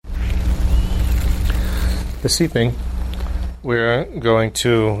This evening, we're going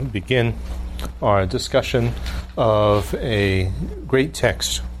to begin our discussion of a great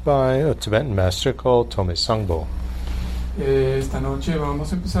text by a Tibetan master called Tome Sangpo. Esta noche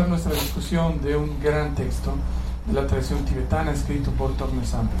vamos a empezar nuestra discusión de un gran texto de la tradición tibetana escrito por Tome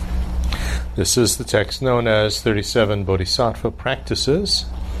Sangpo. This is the text known as 37 Bodhisattva Practices.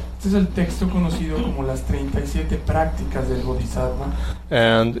 Este es el texto conocido como las 37 prácticas del bodhisattva.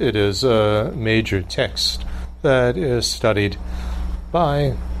 And it is a major text that is studied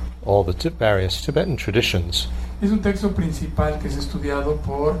by all the various Tibetan traditions. Es un texto principal que es estudiado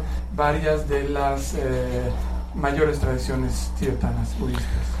por varias de las mayores tradiciones tibetanas budistas.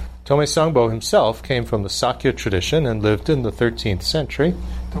 Tome Sangpo himself came from the Sakya tradition and lived in the 13th century.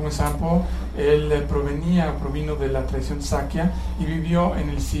 Tome Sangpo, él provino de la tradición Sakya y vivió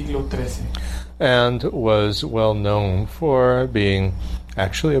en el siglo XIII. And was well known for being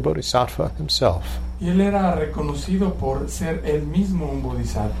actually a bodhisattva himself. Y él era reconocido por ser él mismo un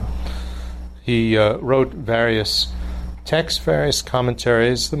bodhisattva. He wrote various texts, various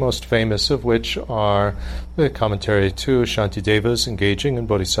commentaries, the most famous of which are the commentary to Shantideva's Engaging in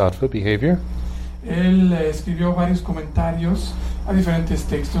Bodhisattva Behavior. Él escribió varios comentarios a diferentes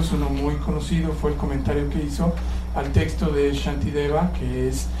textos. Uno muy conocido fue el comentario que hizo al texto de Shantideva, que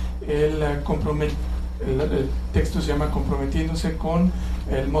es el texto se llama Comprometiéndose con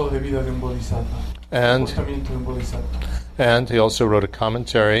el modo de vida de un bodhisattva, el comportamiento de un bodhisattva. And he also wrote a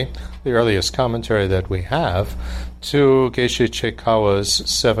commentary, the earliest commentary that we have, to Geshe Chekawa's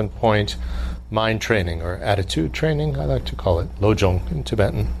 7-point mind training, or attitude training, I like to call it, Lojong in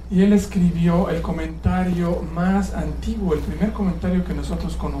Tibetan. Y él escribió el comentario más antiguo, el primer comentario que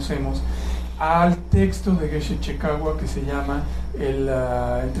nosotros conocemos, al texto de Geshe Chekawa que se llama el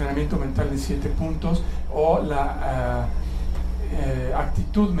entrenamiento mental de 7 puntos, o la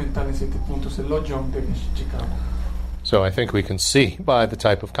actitud mental de 7 puntos, el Lojong de Geshe Chekawa. So I think we can see by the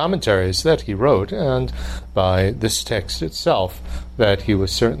type of commentaries that he wrote and by this text itself that he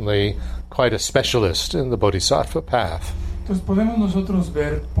was certainly quite a specialist in the bodhisattva path. Entonces podemos nosotros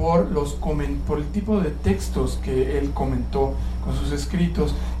ver por el tipo de textos que él comentó con sus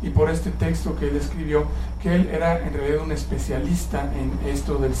escritos y por este texto que él escribió, que él era en realidad un especialista en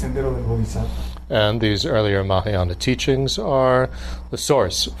esto del sendero del bodhisattva. And these earlier Mahayana teachings are the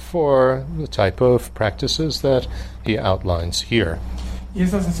source for the type of practices that he outlines here. Y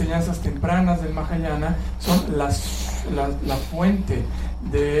estas enseñanzas tempranas del Mahayana son la fuente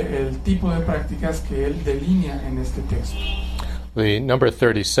del tipo de prácticas que él delinea en este texto. The number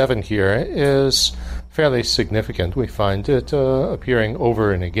 37 here is fairly significant. We find it appearing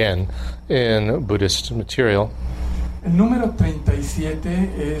over and again in Buddhist material. El número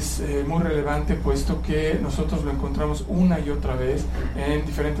 37 es muy relevante puesto que nosotros lo encontramos una y otra vez en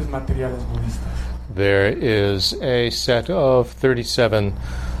diferentes materiales budistas. There is a set of 37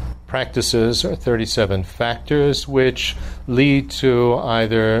 practices or 37 factors which lead to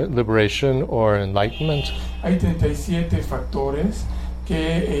either liberation or enlightenment. Hay 37 factores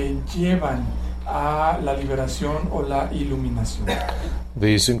que llevan a la liberación o la iluminación.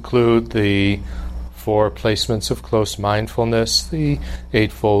 These include the 4 placements of close mindfulness, the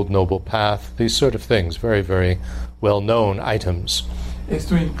 8-fold noble path, these sort of things, very, very well-known items.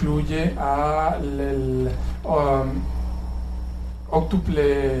 Esto incluye al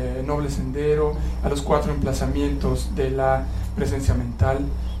óctuple noble sendero, a los 4 emplazamientos de la presencia mental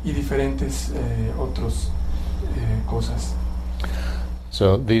y diferentes otras cosas.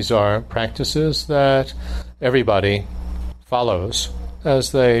 So these are practices that everybody follows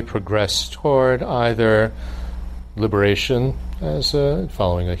as they progress toward either liberation, as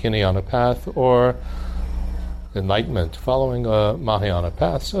following a Hinayana path, or enlightenment, following a Mahayana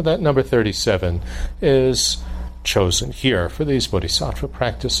path. So that number 37 is chosen here for these bodhisattva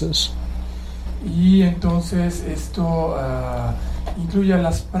practices. Y entonces esto incluye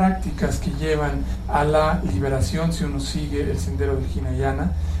las prácticas que llevan a la liberación si uno sigue el sendero del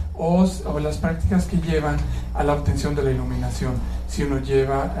Hinayana, o las prácticas que llevan a la obtención de la iluminación si uno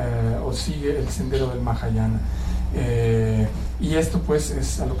lleva o sigue el sendero del Mahayana. Y esto pues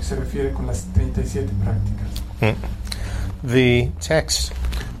es a lo que se refiere con las 37 prácticas. The text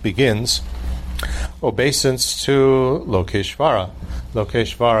begins, obeisance to Lokeshvara.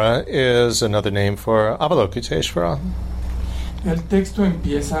 Lokeshvara is another name for Avalokiteshvara. El texto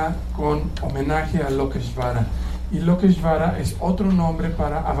empieza con homenaje a Lokeshvara. Y Lokeshvara es otro nombre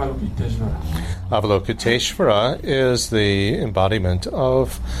para Avalokiteshvara. Avalokiteshvara is the embodiment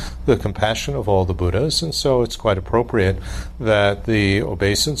of the compassion of all the Buddhas, and so it's quite appropriate that the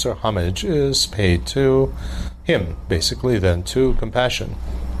obeisance or homage is paid to him, basically then to compassion.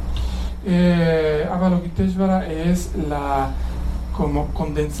 Avalokiteshvara es la como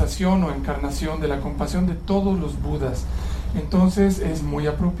condensación o encarnación de la compasión de todos los Budas. Entonces es muy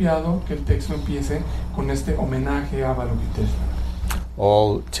apropiado que el texto empiece con este homenaje a Avalokiteshvara.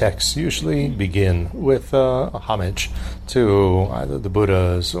 All texts usually begin with a homage to either the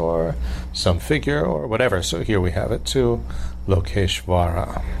Buddhas or some figure or whatever. So here we have it to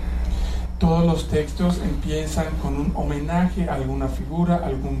Lokeshvara. Todos los textos empiezan con un homenaje a alguna figura,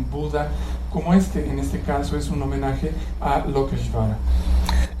 algún Buda, como en este caso es un homenaje a Lokeshvara.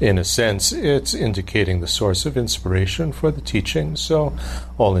 In a sense, it's indicating the source of inspiration for the teaching, so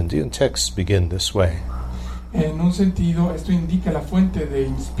all Indian texts begin this way. En un sentido, esto indica la fuente de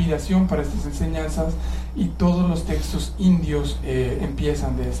inspiración para estas enseñanzas y todos los textos indios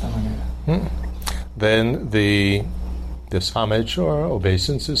empiezan de esta manera. Then this homage or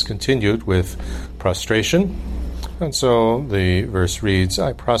obeisance is continued with prostration. And so the verse reads,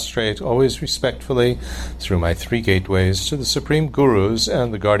 I prostrate always respectfully through my three gateways to the Supreme Gurus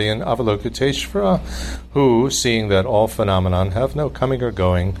and the guardian Avalokiteshvara, who, seeing that all phenomenon have no coming or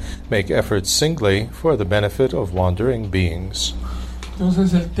going, make efforts singly for the benefit of wandering beings.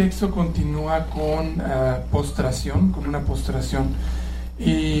 Entonces el texto continúa con postración, con una postración.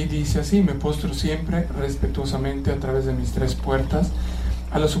 Y dice así, me postro siempre respetuosamente a través de mis tres puertas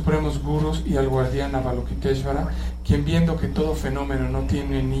a los supremos gurus y al guardián Avalokiteshvara, quien viendo que todo fenómeno no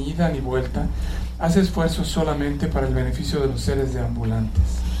tiene ni ida ni vuelta, hace esfuerzos solamente para el beneficio de los seres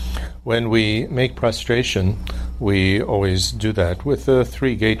deambulantes. When we make prostration, we always do that with the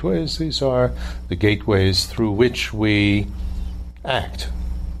three gateways. These are the gateways through which we act.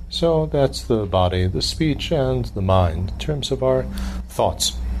 So that's the body, the speech, and the mind in terms of our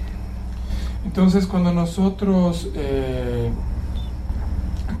thoughts. Entonces, cuando nosotros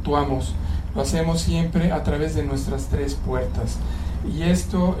actuamos, lo hacemos siempre a través de nuestras tres puertas. Y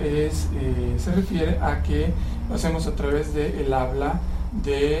esto se refiere a que lo hacemos a través del habla,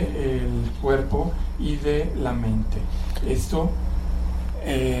 del cuerpo y de la mente. Esto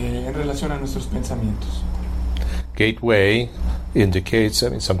en relación a nuestros pensamientos. Gateway indicates,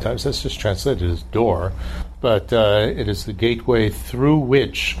 sometimes that's just translated as door, but it is the gateway through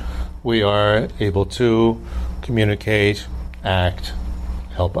which we are able to communicate, act,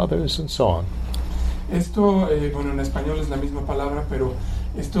 help others, and so on. Esto, en español es la misma palabra, pero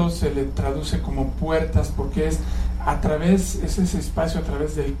esto se le traduce como puertas porque es ese espacio a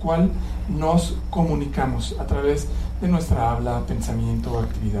través del cual nos comunicamos, a través de nuestra habla, pensamiento,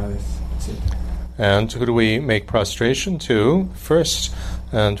 actividades, etc. And who do we make prostration to? First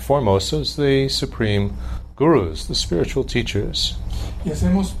and foremost is the Supreme Gurus, the spiritual teachers. Y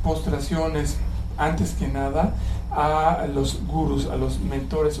hacemos postraciones, antes que nada, a los gurus, a los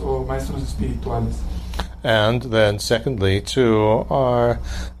mentores o maestros espirituales. And then secondly to our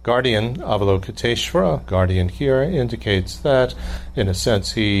guardian, Avalokiteshvara. Guardian here indicates that, in a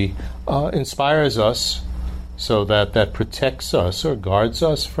sense, he inspires us so that protects us or guards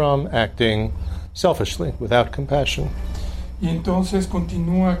us from acting selfishly, without compassion. Y entonces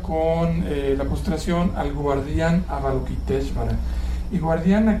continúa con la postración al guardián Avalokiteshvara. Y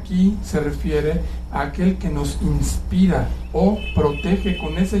guardián aquí se refiere a aquel que nos inspira o protege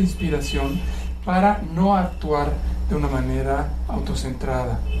con esa inspiración para no actuar de una manera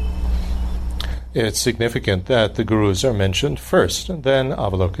autocentrada. It's significant that the gurus are mentioned first and then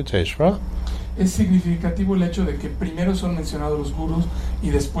Avalokiteshvara. Es significativo el hecho de que primero son mencionados los gurus y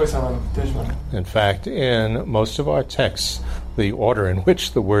después Avalokiteshvara. In fact, in most of our texts, the order in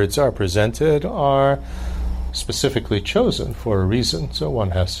which the words are presented are specifically chosen for a reason, so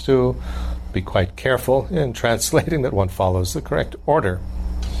one has to be quite careful in translating that one follows the correct order.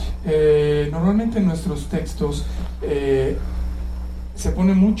 Normalmente en nuestros textos se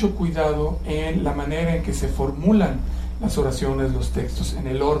pone mucho cuidado en la manera en que se formulan las oraciones, los textos, en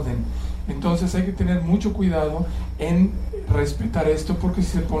el orden. Entonces hay que tener mucho cuidado en respetar esto porque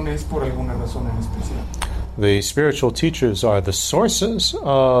si se pone es por alguna razón en especial. The spiritual teachers are the sources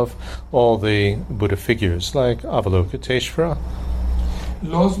of all the Buddha figures, like Avalokiteshvara.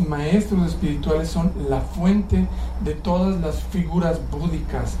 Los maestros espirituales son la fuente de todas las figuras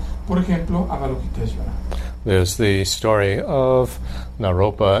búdicas. Por ejemplo, Avalokiteshvara. There's the story of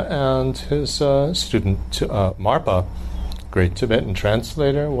Naropa and his student Marpa, great Tibetan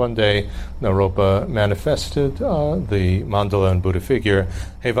translator. One day, Naropa manifested the mandala and Buddha figure,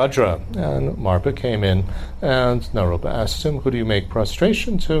 Hevajra, and Marpa came in, and Naropa asked him, who do you make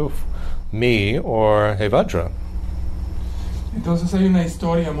prostration to, me or Hevajra? Entonces hay una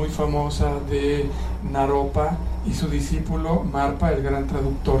historia muy famosa de Naropa y su discípulo Marpa, el gran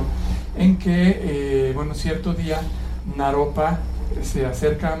traductor, en que, cierto día Naropa se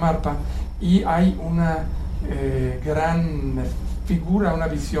acerca a Marpa y hay una gran figura, una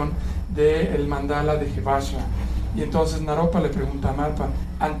visión del mandala de Jevasra. Y entonces Naropa le pregunta a Marpa,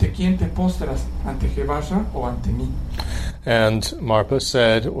 ¿ante quién te postras? ¿Ante Jevasra o ante mí? And Marpa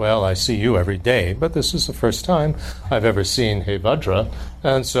said, well, I see you every day, but this is the first time I've ever seen Hevajra,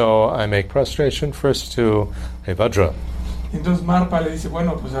 and so I make prostration first to Hevajra. Entonces Marpa le dice,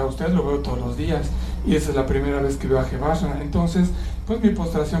 bueno, pues a usted lo veo todos los días, y esa es la primera vez que veo a Jevasra, entonces, pues mi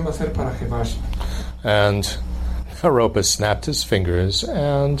postración va a ser para Jevasra. And Naropa snapped his fingers,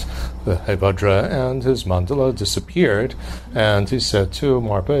 and the Hevajra and his mandala disappeared, and he said to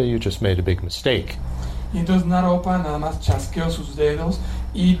Marpa, you just made a big mistake. Y entonces Naropa nada más chasqueó sus dedos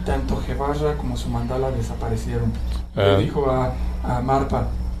y tanto Jevasra como su mandala desaparecieron. Le dijo a Marpa,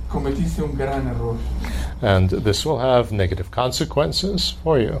 cometiste un gran error. And this will have negative consequences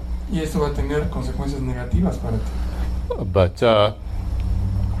for you. Y esto va a tener consecuencias negativas para ti. But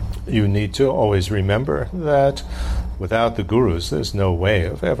you need to always remember that without the gurus, there's no way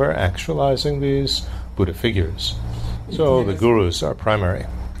of ever actualizing these Buddha figures. So the gurus are primary.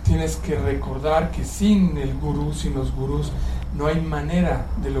 Tienes que recordar que sin el gurú, sin los gurús, no hay manera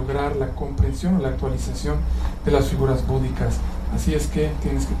de lograr la comprensión o la actualización de las figuras búdicas. Así es que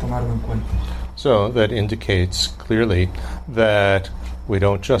tienes que tomarlo en cuenta. So that indicates clearly that we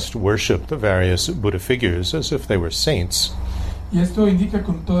don't just worship the various Buddha figures as if they were saints. Y esto indica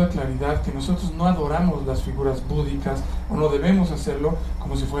con toda claridad que nosotros no adoramos las figuras búdicas o no debemos hacerlo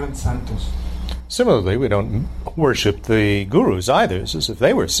como si fueran santos. Similarly, we don't worship the gurus either as if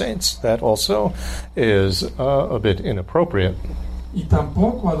they were saints. That also is a bit inappropriate. Y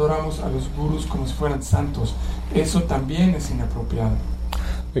tampoco adoramos a los gurus como si fueran santos. Eso también es inapropiado.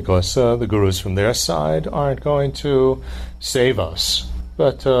 Because the gurus from their side aren't going to save us,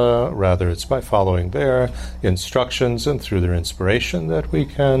 but rather it's by following their instructions and through their inspiration that we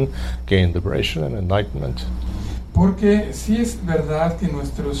can gain liberation and enlightenment. Porque sí es verdad que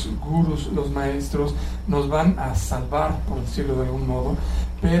nuestros gurus, los maestros, nos van a salvar, por decirlo de algún modo,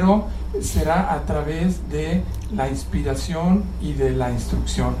 pero será a través de la inspiración y de la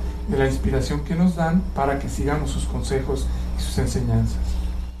instrucción, de la inspiración que nos dan para que sigamos sus consejos y sus enseñanzas.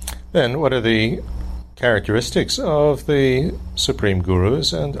 Then what are the characteristics of the Supreme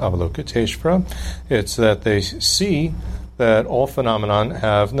Gurus and Avalokiteshvara? It's that they see that all phenomenon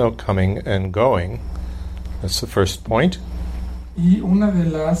have no coming and going. That's the first point. Y una de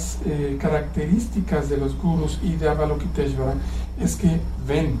las características de los gurus y de Avalokiteshvara es que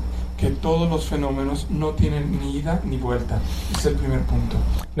ven que todos los fenómenos no tienen ni ida ni vuelta. Es el primer punto.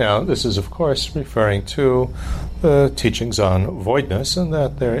 Now, this is of course referring to the teachings on voidness, and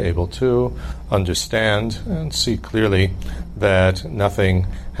that they're able to understand and see clearly that nothing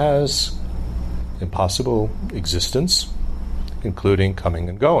has impossible existence, including coming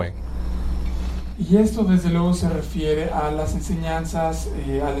and going. Y esto desde luego se refiere a las enseñanzas,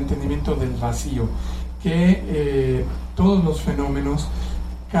 al entendimiento del vacío, que todos los fenómenos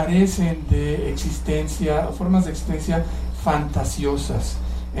carecen de existencia, formas de existencia fantasiosas,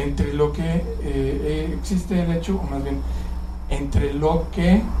 entre lo que existe el hecho, o más bien, entre lo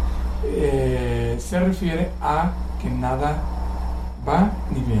que se refiere a que nada va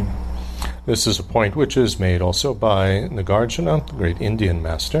ni viene. This is a point which is made also by Nagarjuna, the great Indian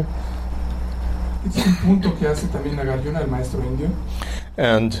master. Es un punto que hace también Nagarjuna, el maestro indio.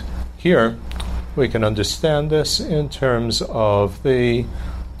 And here we can understand this in terms of the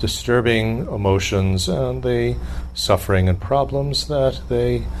disturbing emotions and the suffering and problems that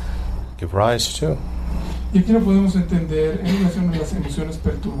they give rise to. Y aquí lo podemos entender en relación a las emociones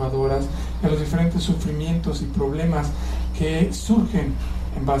perturbadoras, a los diferentes sufrimientos y problemas que surgen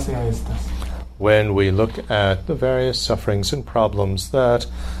en base a estas. When we look at the various sufferings and problems that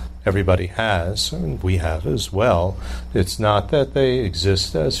everybody has, and we have as well, it's not that they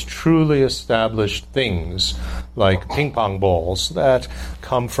exist as truly established things like ping pong balls that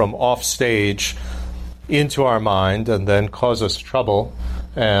come from off stage into our mind and then cause us trouble,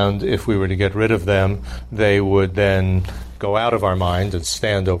 and if we were to get rid of them, they would then go out of our mind and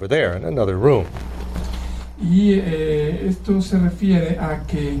stand over there in another room. Y esto se refiere a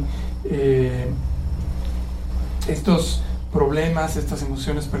que estos problemas, estas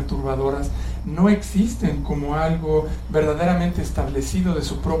emociones perturbadoras no existen como algo verdaderamente establecido de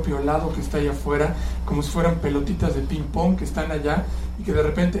su propio lado que está allá afuera, como si fueran pelotitas de ping pong que están allá y que de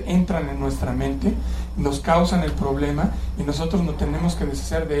repente entran en nuestra mente, nos causan el problema y nosotros no tenemos que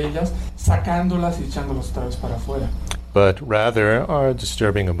deshacer de ellas sacándolas y echándolas otra vez para afuera. But rather our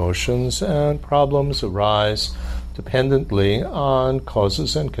disturbing emotions and problems arise dependently on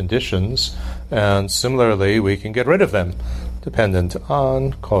causes and conditions, and similarly we can get rid of them dependent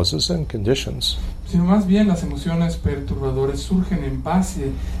on causes and conditions. Sino más bien las emociones perturbadoras surgen en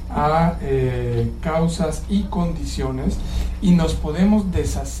base a causas y condiciones y nos podemos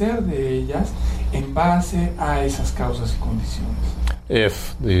deshacer de ellas en base a esas causas y condiciones.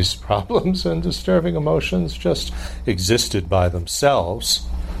 If these problems and disturbing emotions just existed by themselves,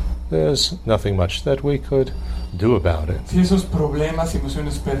 there's nothing much that we could do about it. Si esos problemas y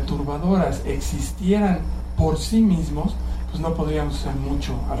emociones perturbadoras existieran por sí mismos, pues no podríamos hacer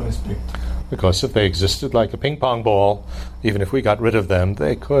mucho al respecto. Because if they existed like a ping pong ball, even if we got rid of them,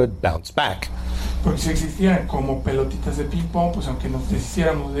 they could bounce back. Porque si existieran como pelotitas de ping pong, pues aunque nos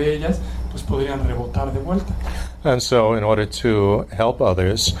deshiciéramos de ellas, pues podrían rebotar de vuelta. And so in order to help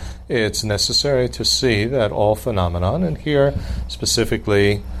others, it's necessary to see that all phenomenon, and here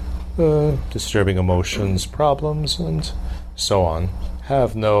specifically disturbing emotions, problems, and so on,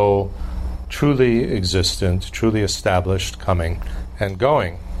 have no truly existent, truly established coming and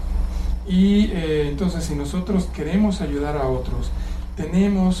going. Y entonces si nosotros queremos ayudar a otros,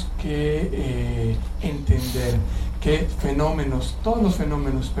 tenemos que entender que fenómenos, todos los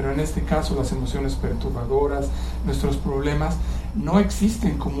fenómenos, pero en este caso las emociones perturbadoras, nuestros problemas, no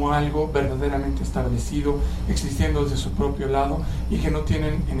existen como algo verdaderamente establecido, existiendo desde su propio lado y que no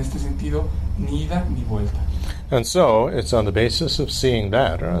tienen en este sentido ni ida ni vuelta. And so it's on the basis of seeing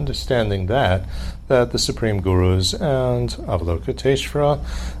that or understanding that the Supreme Gurus and Avalokiteshvara,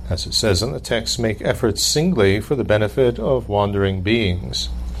 as it says in the text, make efforts singly for the benefit of wandering beings.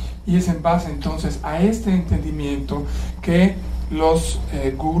 Y es en base entonces a este entendimiento que los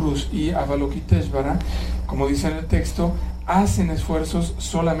gurus y Avalokiteshvara, como dice en el texto, hacen esfuerzos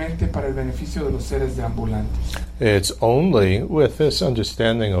solamente para el beneficio de los seres deambulantes. It's only with this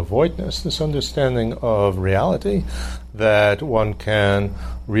understanding of voidness, this understanding of reality, that one can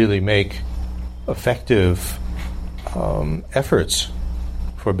really make effective efforts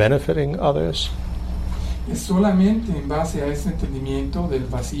for benefiting others. Es solamente en base a ese entendimiento del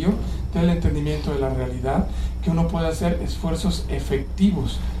vacío, del entendimiento de la realidad, que uno puede hacer esfuerzos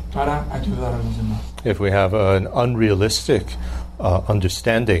efectivos para ayudar a los demás. If we have an unrealistic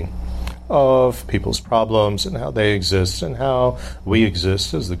understanding of people's problems and how they exist and how we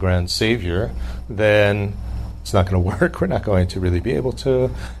exist as the grand savior, then it's not going to work. We're not going to really be able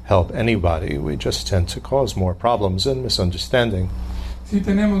to help anybody. We just tend to cause more problems and misunderstanding. Si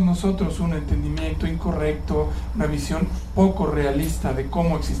tenemos nosotros un entendimiento incorrecto, una visión poco realista de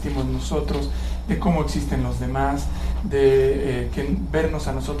cómo existimos nosotros, de cómo existen los demás, de vernos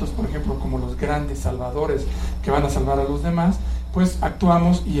a nosotros, por ejemplo, como los grandes salvadores que van a salvar a los demás, pues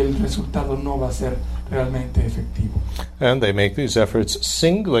actuamos y el resultado no va a ser realmente efectivo. And they make these efforts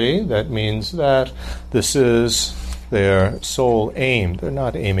singly. That means that this is their sole aim. They're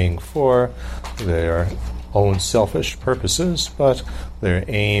not aiming for their own selfish purposes, but their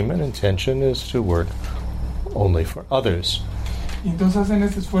aim and intention is to work only for others. Y entonces hacen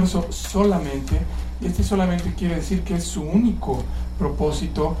este esfuerzo solamente, y este solamente quiere decir que es su único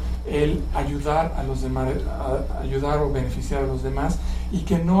propósito el ayudar a los demás, ayudar o beneficiar a los demás, y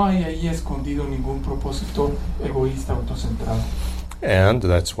que no hay ahí escondido ningún propósito egoísta, autocentrado. And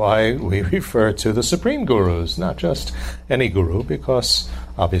that's why we refer to the Supreme Gurus, not just any guru, because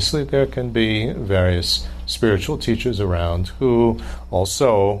obviously there can be various spiritual teachers around who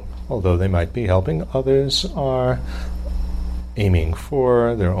also, although they might be helping others, are aiming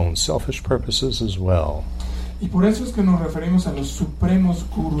for their own selfish purposes as well. Y por eso es que nos referimos a los supremos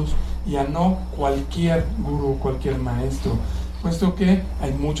gurus y a no cualquier guru o cualquier maestro, puesto que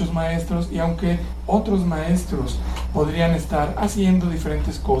hay muchos maestros y aunque otros maestros podrían estar haciendo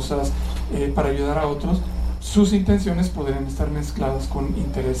diferentes cosas para ayudar a otros, sus intenciones podrían estar mezcladas con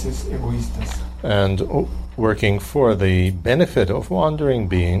intereses egoístas. And working for the benefit of wandering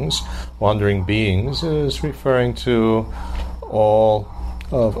beings is referring to all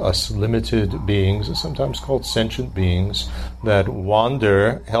of us limited beings, sometimes called sentient beings, that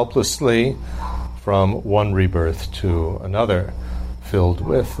wander helplessly from one rebirth to another, filled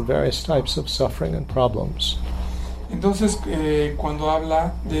with various types of suffering and problems. Entonces, cuando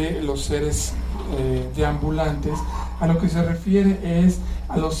habla de los seres deambulantes, a lo que se refiere es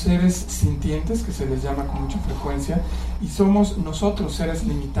a los seres sintientes, que se les llama con mucha frecuencia, y somos nosotros seres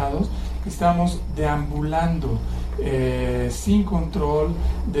limitados que estamos deambulando sin control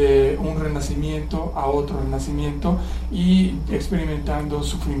de un renacimiento a otro renacimiento y experimentando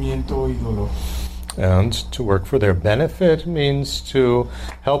sufrimiento y dolor. And to work for their benefit means to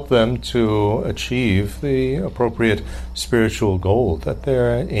help them to achieve the appropriate spiritual goal that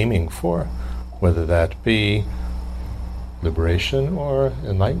they're aiming for, whether that be liberation or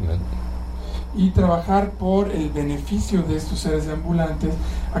enlightenment. y trabajar por el beneficio de estos seres deambulantes.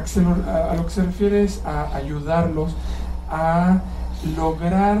 A lo que se refiere es a ayudarlos a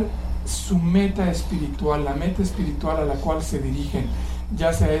lograr su meta espiritual, la meta espiritual a la cual se dirigen,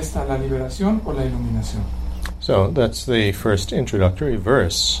 ya sea esta la liberación o la iluminación. So that's the first introductory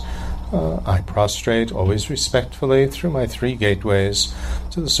verse. I prostrate always respectfully through my three gateways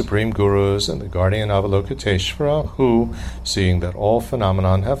to the Supreme Gurus and the Guardian Avalokiteshvara, who, seeing that all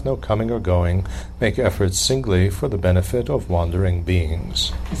phenomenon have no coming or going, make efforts singly for the benefit of wandering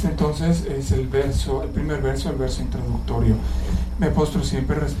beings. Entonces es el primer verso, el verso introductorio. Me postro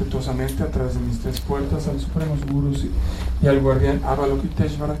siempre respetuosamente a través de mis tres puertas al Supremo Gurus y al Guardián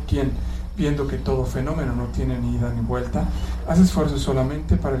Avalokiteshvara, quien, viendo que todo fenómeno no tiene ni ida ni vuelta, hace esfuerzos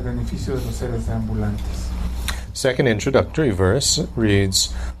solamente para el beneficio de los seres deambulantes. Second introductory verse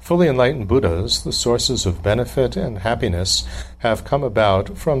reads, fully enlightened Buddhas, the sources of benefit and happiness, have come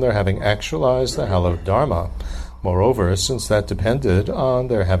about from their having actualized the hallowed Dharma. Moreover, since that depended on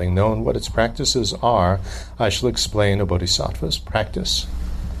their having known what its practices are, I shall explain a bodhisattva's practice.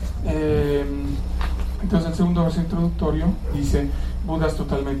 Entonces el segundo verso introductorio dice: Budas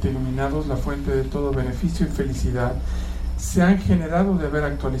totalmente iluminados, la fuente de todo beneficio y felicidad, se han generado de haber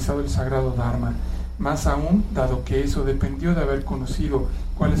actualizado el sagrado Dharma. Más aún, dado que eso dependió de haber conocido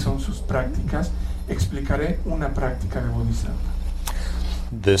cuáles son sus prácticas, explicaré una práctica de bodhisattva.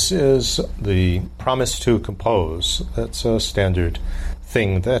 This is the promise to compose. That's a standard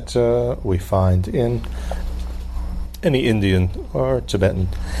thing that we find in any Indian or Tibetan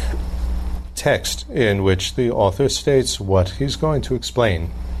text in which the author states what he's going to explain.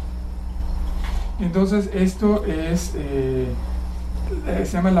 Entonces esto es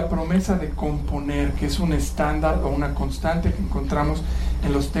se llama la promesa de componer, que es un estándar o una constante que encontramos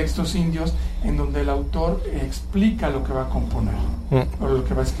en los textos indios, en donde el autor explica lo que va a componer o lo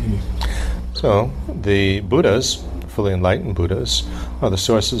que va a escribir. So the Buddhas, fully enlightened Buddhas, are the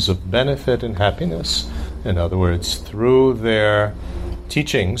sources of benefit and happiness. In other words, through their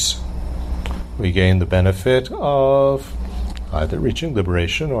teachings, we gain the benefit of either reaching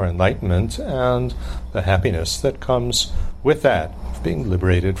liberation or enlightenment and the happiness that comes with that, being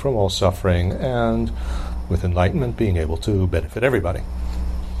liberated from all suffering, and with enlightenment being able to benefit everybody.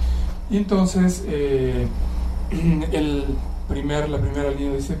 Y entonces la primera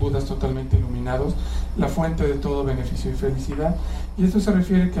línea dice: Budas totalmente iluminados, la fuente de todo beneficio y felicidad. Y esto se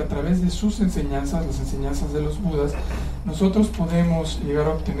refiere que a través de sus enseñanzas, las enseñanzas de los Budas, nosotros podemos llegar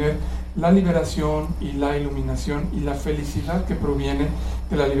a obtener la liberación y la iluminación y la felicidad que proviene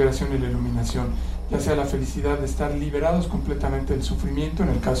de la liberación y la iluminación, ya sea la felicidad de estar liberados completamente del sufrimiento en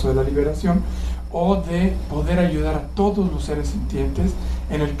el caso de la liberación, o de poder ayudar a todos los seres sintientes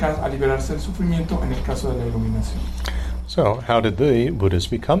a liberarse del sufrimiento en el caso de la iluminación. So, how did the Buddhas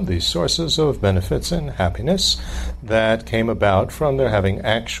become these sources of benefits and happiness that came about from their having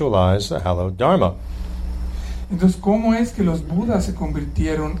actualized the hallowed Dharma? Entonces, ¿cómo es que los Budas se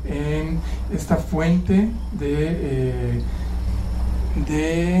convirtieron en esta fuente de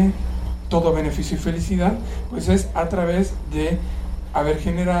todo beneficio y felicidad? Pues es a través de haber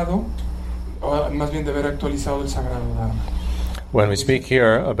generado, o más bien de haber actualizado el sagrado Dharma. When we speak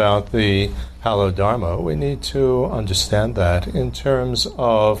here about the hallowed Dharma, we need to understand that in terms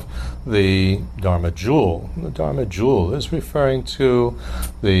of the Dharma jewel. The Dharma jewel is referring to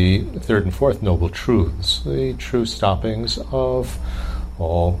the third and fourth noble truths, the true stoppings of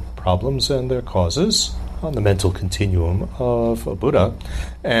all problems and their causes on the mental continuum of a Buddha.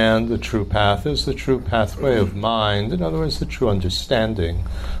 And the true path is the true pathway of mind, in other words, the true understanding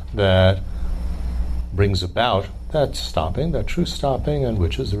that brings about that stopping, that true stopping, and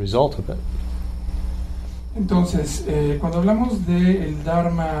which is the result of it. Entonces, cuando hablamos del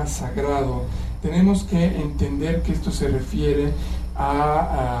Dharma sagrado, tenemos que entender que esto se refiere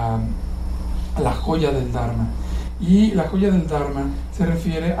a la joya del Dharma. Y la joya del Dharma se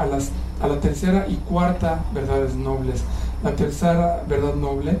refiere a la tercera y cuarta verdades nobles. La tercera verdad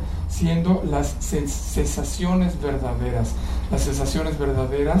noble siendo las sensaciones verdaderas. Las sensaciones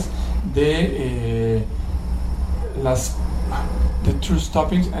verdaderas de the true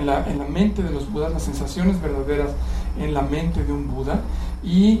stoppings en la mente de los Budas, las sensaciones verdaderas en la mente de un Buda.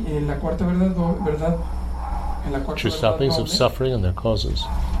 Y en la cuarta verdad en la cuarta true verdad stoppings noble, of suffering and their causes.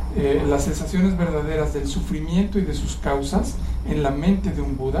 Las sensaciones verdaderas del sufrimiento y de sus causas en la mente de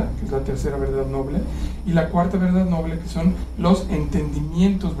un Buda, que es la tercera verdad noble, y la cuarta verdad noble, que son los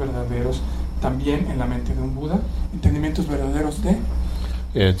entendimientos verdaderos también en la mente de un Buda, entendimientos verdaderos de...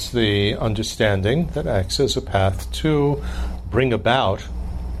 It's the understanding that acts as a path to bring about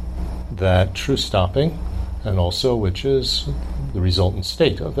that true stopping, and also which is the resultant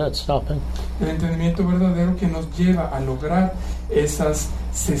state of that stopping. El entendimiento verdadero que nos lleva a lograr esas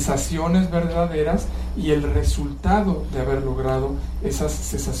cesaciones verdaderas y el resultado de haber logrado esas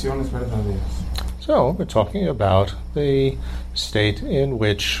cesaciones verdaderas. So we're talking about the state in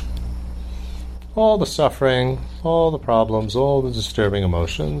which all the suffering, all the problems, all the disturbing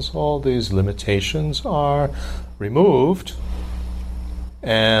emotions, all these limitations are removed,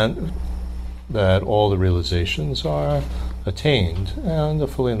 and that all the realizations are attained, and the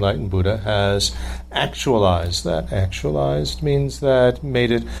fully enlightened Buddha has actualized that. Actualized means that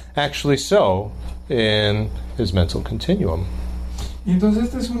made it actually so in his mental continuum. Y entonces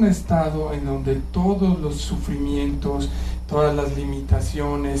este es un estado en donde todos los sufrimientos, todas las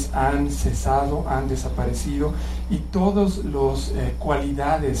limitaciones han cesado, han desaparecido, y todos los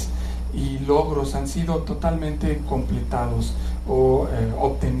cualidades y logros han sido totalmente completados o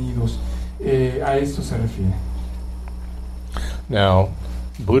obtenidos. A esto se refiere. Now,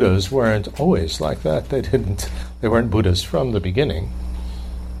 Buddhas weren't always like that. They weren't Buddhas from the beginning.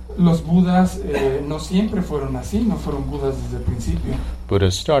 Los Budas no siempre fueron así, no fueron Budas desde el principio.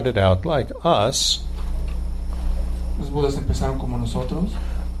 Buddhas started out like us. Los Budas empezaron como nosotros.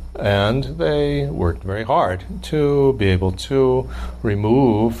 And they worked very hard to be able to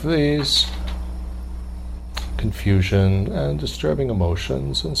remove these confusion and disturbing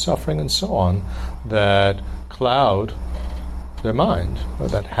emotions and suffering and so on that cloud their mind, or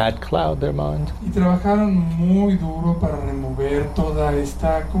that had cloud their mind. Y trabajaron muy duro para remover toda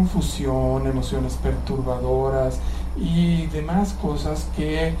esta confusión, emociones perturbadoras y demás cosas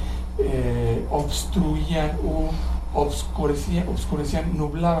que obstruían o obscurecían,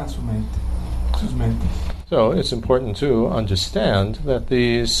 nublaban sus mentes. So it's important to understand that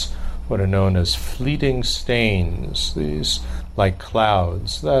these, what are known as fleeting stains, these like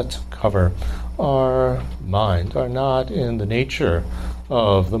clouds that cover our mind, are not in the nature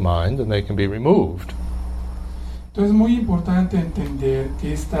of the mind, and they can be removed. Entonces es muy importante entender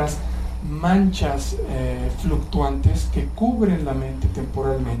que estas manchas fluctuantes que cubren la mente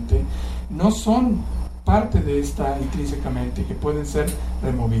temporalmente no son parte de esta intrínsecamente, que pueden ser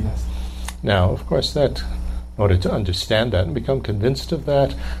removidas. Now, of course, that in order to understand that and become convinced of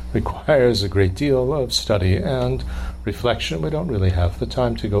that requires a great deal of study and reflection. We don't really have the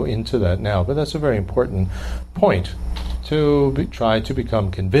time to go into that now, but that's a very important point, to try to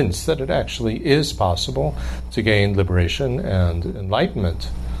become convinced that it actually is possible to gain liberation and enlightenment.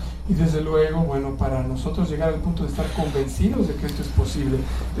 Y desde luego, bueno, para nosotros llegar al punto de estar convencidos de que esto es posible,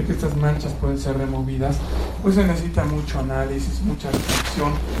 de que estas manchas pueden ser removidas, pues se necesita mucho análisis, mucha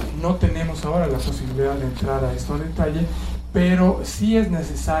reflexión. No tenemos ahora la posibilidad de entrar a esto en detalle, pero sí es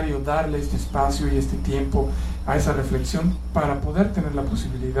necesario darle este espacio y este tiempo a esa reflexión para poder tener la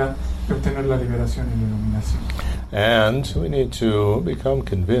posibilidad de obtener la liberación y la iluminación. And we need to become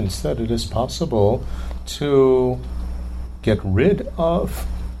convinced that it is possible to get rid of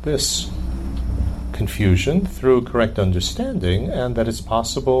this confusion through correct understanding, and that it's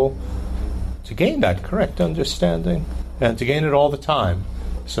possible to gain that correct understanding and to gain it all the time,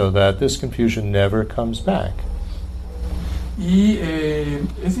 so that this confusion never comes back. Y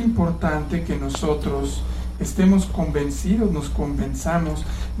es importante que nosotros estemos convencidos, nos convenzamos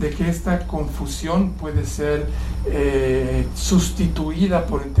de que esta confusión puede ser sustituida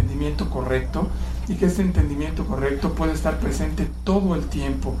por entendimiento correcto, y que este entendimiento correcto puede estar presente todo el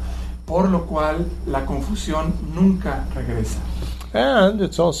tiempo, por lo cual la confusión nunca regresa. And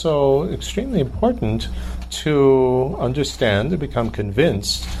it's also extremely important to understand and become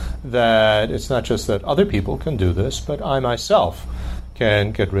convinced that it's not just that other people can do this, but I myself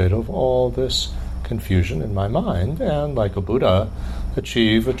can get rid of all this confusion in my mind, and like a Buddha,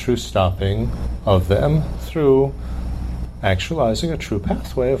 achieve a true stopping of them through actualizing a true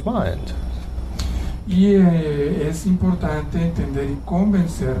pathway of mind. Y es importante entender y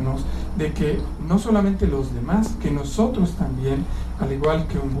convencernos de que no solamente los demás, que nosotros también, al igual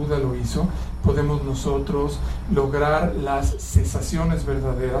que un Buda lo hizo, podemos nosotros lograr las cesaciones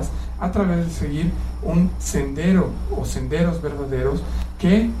verdaderas a través de seguir un sendero o senderos verdaderos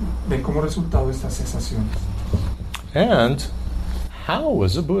que den como resultado estas cesaciones. And how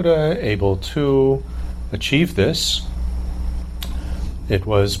was a Buddha able to achieve this? It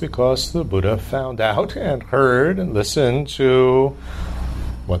was because the Buddha found out and heard and listened to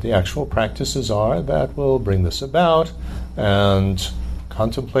what the actual practices are that will bring this about, and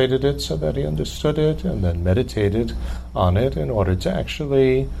contemplated it so that he understood it, and then meditated on it in order to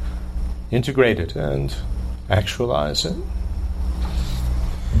actually integrate it and actualize it.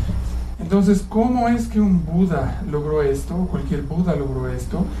 Entonces, ¿cómo es que un Buda logró esto, o cualquier Buda logró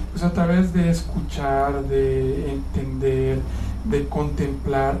esto? Pues a través de escuchar, de entender, de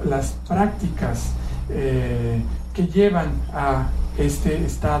contemplar las prácticas que llevan a este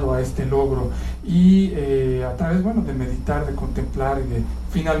estado, a este logro, y a través, bueno, de meditar, de contemplar y de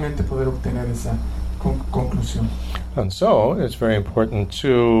finalmente poder obtener esa conclusión. And so it's very important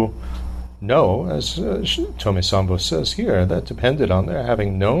to know, as Tome Sambo says here, that depended on their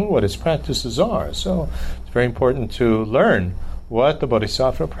having known what its practices are. So it's very important to learn what the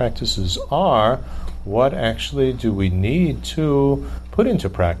bodhisattva practices are. What actually do we need to put into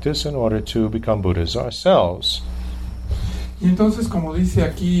practice in order to become Buddhas ourselves? Y entonces, como dice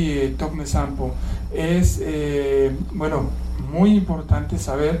aquí Togme Sampo, es bueno, muy importante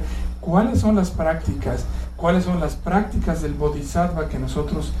saber cuáles son las prácticas del bodhisattva que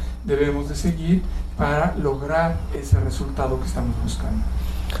nosotros debemos de seguir para lograr ese resultado que estamos buscando.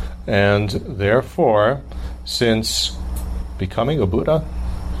 And therefore, since becoming a Buddha,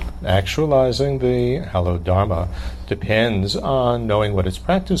 actualizing the hallowed Dharma, depends on knowing what its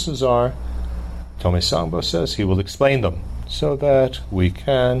practices are, Tome Sangpo says he will explain them so that we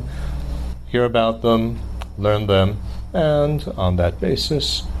can hear about them, learn them, and on that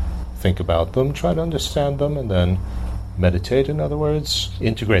basis, think about them, try to understand them, and then meditate, in other words,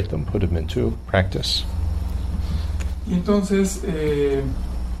 integrate them, put them into practice. Y entonces,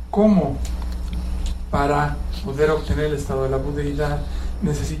 ¿cómo para poder obtener el estado de la budeidad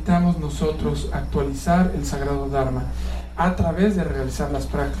necesitamos nosotros actualizar el sagrado Dharma a través de realizar las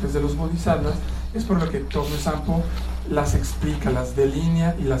prácticas de los bodhisattvas? Es por lo que Togme Sampo las explica, las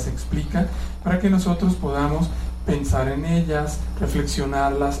delinea y las explica para que nosotros podamos pensar en ellas,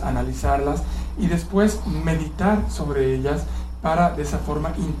 reflexionarlas, analizarlas y después meditar sobre ellas para de esa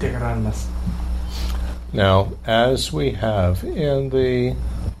forma integrarlas. Now, as we have in the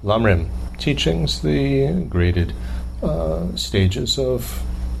Lamrim teachings, the graded stages of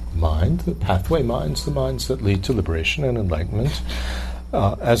mind, the pathway minds, the minds that lead to liberation and enlightenment,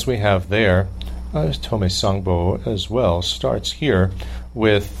 as we have there, Tome Sangpo as well starts here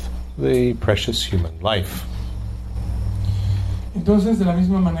with the precious human life. Entonces, de la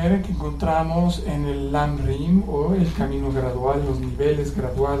misma manera que encontramos en el Lamrim o el camino gradual, los niveles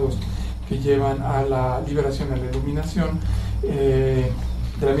graduados que llevan a la liberación, a la iluminación, de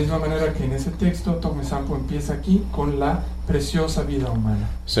la misma manera que en ese texto Togme Sampo empieza aquí con la preciosa vida humana.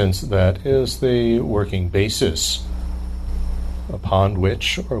 Since that is the working basis upon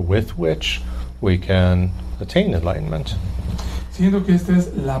which or with which we can attain enlightenment. Siendo que esta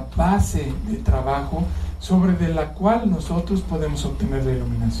es la base de trabajo sobre de la cual nosotros podemos obtener la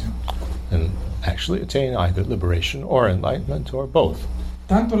iluminación. And actually attain either liberation or enlightenment or both.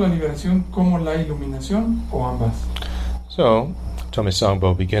 Tanto la liberación como la iluminación o ambas. So, Tome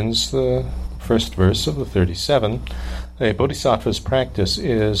Sangpo begins the first verse of the 37. A bodhisattva's practice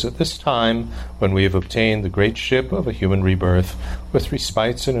is, at this time, when we have obtained the great ship of a human rebirth, with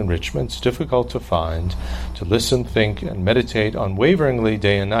respites and enrichments difficult to find, to listen, think, and meditate unwaveringly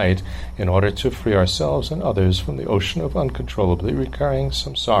day and night, in order to free ourselves and others from the ocean of uncontrollably recurring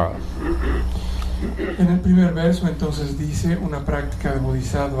samsara. En el primer verso entonces dice, una práctica de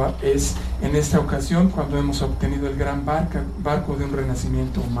bodhisattva es en esta ocasión cuando hemos obtenido el gran barco de un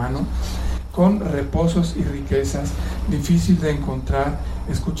renacimiento humano, con reposos y riquezas, difícil de encontrar,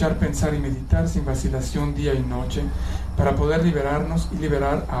 escuchar, pensar y meditar sin vacilación día y noche, para poder liberarnos y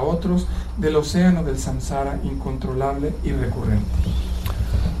liberar a otros del océano del samsara incontrolable y recurrente.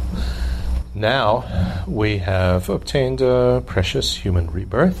 Now we have obtained a precious human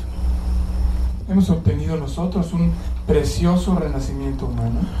rebirth. Hemos obtenido nosotros un precioso renacimiento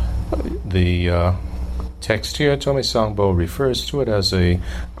humano. The text here, Tome Sangpo refers to it as a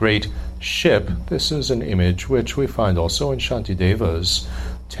great ship. This is an image which we find also in Shantideva's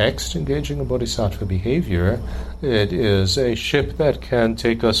text engaging in bodhisattva behavior. It is a ship that can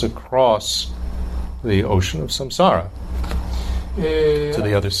take us across the ocean of samsara to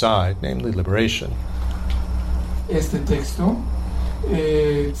the other side, namely liberation. Este texto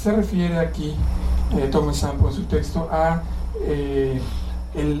se refiere aquí, Tome Sampo en su texto, a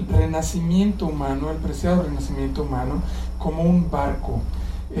el renacimiento humano, el preciado renacimiento humano, como un barco.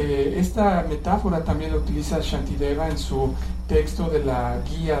 Esta metáfora también la utiliza Shantideva en su texto de la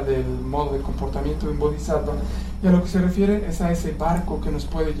guía del modo de comportamiento de un bodhisattva, y a lo que se refiere es a ese barco que nos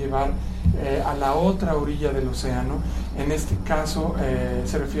puede llevar a la otra orilla del océano. En este caso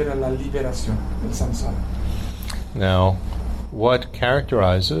se refiere a la liberación del samsara. Now, what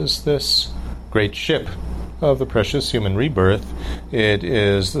characterizes this great ship of the precious human rebirth? It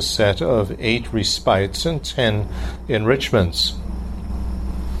is the set of 8 respites and 10 enrichments.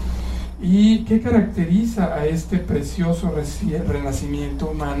 ¿Y qué caracteriza a este precioso renacimiento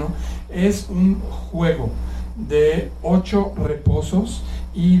humano? Es un juego de 8 reposos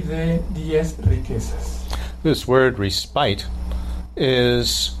y de 10 riquezas. This word respite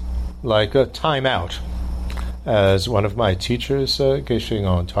is like a time out. As one of my teachers, Geshe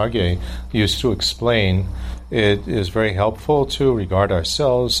Ngon Targye, used to explain, it is very helpful to regard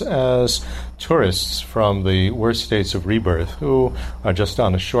ourselves as tourists from the worst states of rebirth who are just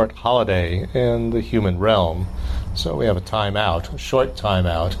on a short holiday in the human realm. So we have a time out, a short time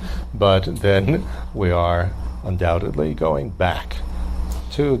out, but then we are undoubtedly going back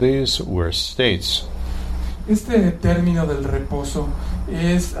to these worst states. Este término del reposo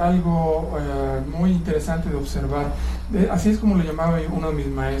es algo muy interesante de observar. Así es como lo llamaba uno de mis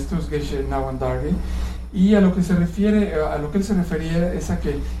maestros, Geshe Ngon Targye, y a lo que se refiere, a lo que él se refería es a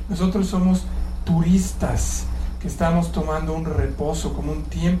que nosotros somos turistas que estamos tomando un reposo, como un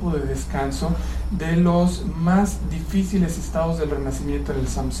tiempo de descanso de los más difíciles estados del renacimiento del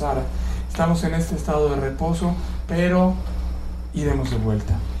samsara. Estamos en este estado de reposo, pero iremos de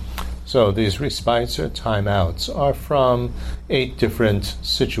vuelta. So these respites or timeouts are from 8 different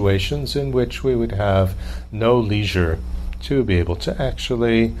situations in which we would have no leisure to be able to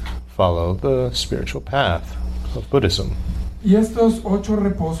actually follow the spiritual path of Buddhism. Y estos 8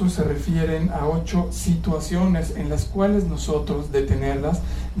 reposos se refieren a 8 situaciones en las cuales nosotros, de tenerlas,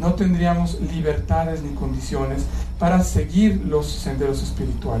 no tendríamos libertades ni condiciones para seguir los senderos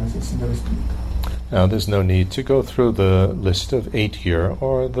espirituales, el sendero espiritual. Now, there's no need to go through the list of 8 here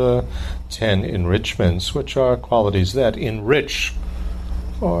or the 10 enrichments, which are qualities that enrich,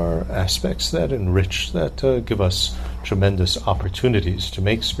 or aspects that enrich, that give us tremendous opportunities to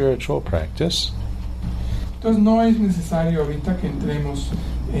make spiritual practice. Entonces no es necesario ahorita que entremos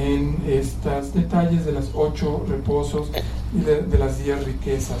en estos detalles de las 8 reposos y de las 10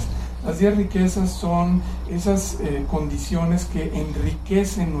 riquezas. Las 10 riquezas son esas condiciones que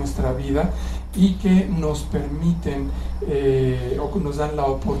enriquecen nuestra vida y que nos permiten o nos dan la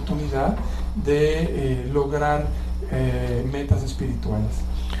oportunidad de lograr metas espirituales.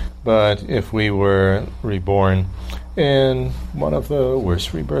 But if we were reborn in one of the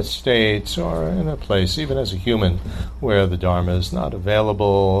worst rebirth states, or in a place, even as a human, where the Dharma is not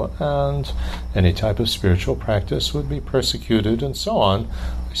available and any type of spiritual practice would be persecuted and so on,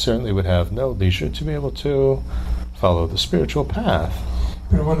 we certainly would have no leisure to be able to follow the spiritual path.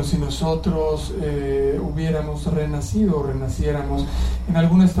 Pero bueno, si nosotros hubiéramos renacido o renaciéramos en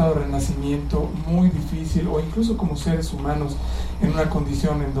algún estado de renacimiento muy difícil, o incluso como seres humanos en una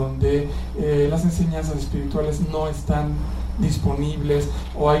condición en donde las enseñanzas espirituales no están disponibles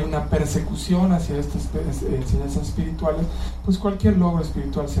o hay una persecución hacia estas enseñanzas espirituales, pues cualquier logro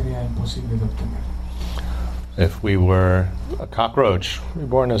espiritual sería imposible de obtener. If we were a cockroach,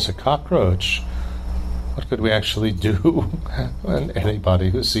 reborn as a cockroach, what could we actually do when anybody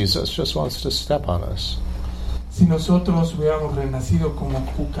who sees us just wants to step on us? Si nosotros hubiéramos renacido como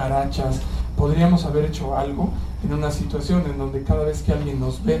cucarachas, ¿podríamos haber hecho algo en una situación en donde cada vez que alguien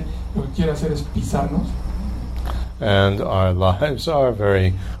nos ve, lo que quiere hacer es pisarnos? And our lives are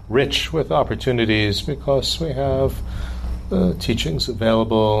very rich with opportunities because we have the teachings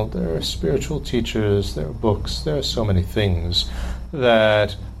available. There are spiritual teachers, there are books, there are so many things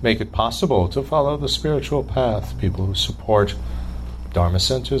that make it possible to follow the spiritual path, people who support Dharma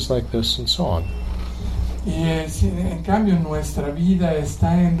centers like this and so on. Y en cambio nuestra vida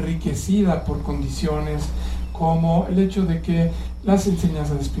está enriquecida por condiciones como el hecho de que las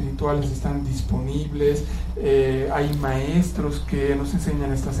enseñanzas espirituales están disponibles, hay maestros que nos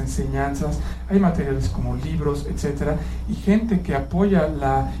enseñan estas enseñanzas, hay materiales como libros, etc. Y gente que apoya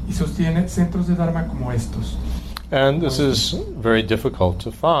y sostiene centros de Dharma como estos. And this is very difficult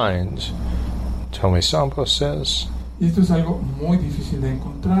to find. Tome Sampo says, y esto es algo muy difícil de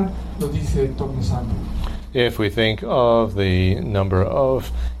encontrar, lo dice Tome Sampo. If we think of the number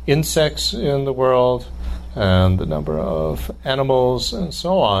of insects in the world and the number of animals and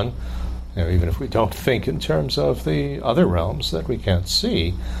so on, even if we don't think in terms of the other realms that we can't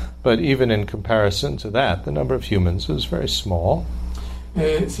see, but even in comparison to that, the number of humans is very small.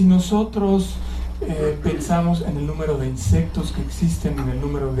 Si nosotros pensamos en el número de insectos que existen, en el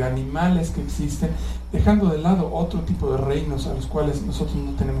número de animales que existen, dejando de lado otro tipo de reinos a los cuales nosotros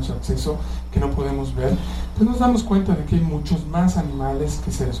no tenemos acceso, que no podemos ver, pues nos damos cuenta de que hay muchos más animales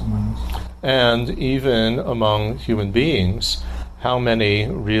que seres humanos. And even among human beings, how many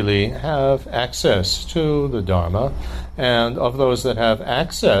really have access to the Dharma? And of those that have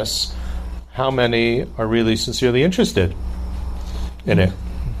access, how many are really sincerely interested in it?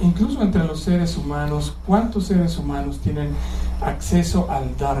 Incluso entre los seres humanos, ¿cuántos seres humanos tienen acceso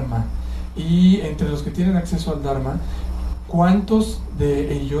al Dharma? Y entre los que tienen acceso al Dharma, ¿cuántos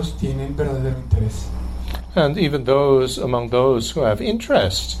de ellos tienen verdadero interés? And even among those who have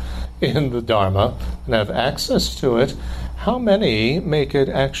interest in the Dharma and have access to it, how many make it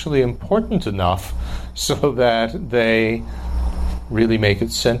actually important enough so that they really make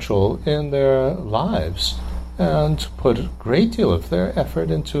it central in their lives and put a great deal of their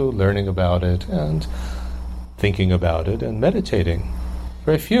effort into learning about it and thinking about it and meditating?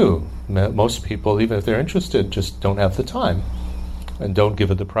 Very few. Most people, even if they're interested, just don't have the time and don't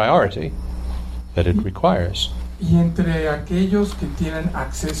give it the priority that it requires. Y entre aquellos que tienen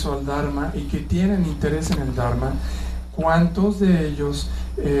acceso al Dharma y que tienen interés en el Dharma, ¿cuántos de ellos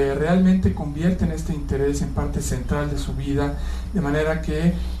realmente convierten este interés en parte central de su vida, de manera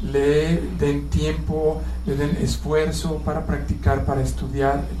que le den tiempo, le den esfuerzo para practicar, para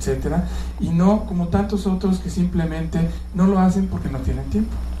estudiar, etcétera, y no como tantos otros que simplemente no lo hacen porque no tienen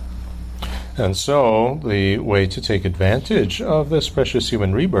tiempo? And so, the way to take advantage of this precious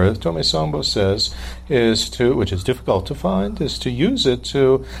human rebirth, Tome Sangpo says, which is difficult to find, is to use it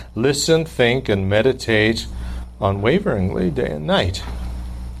to listen, think, and meditate unwaveringly day and night.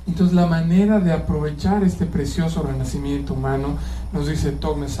 Entonces, la manera de aprovechar este precioso renacimiento humano, nos dice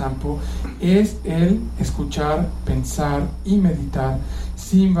Tome Sangpo, es el escuchar, pensar y meditar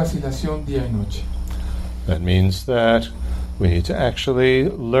sin vacilación día y noche. That means that we need to actually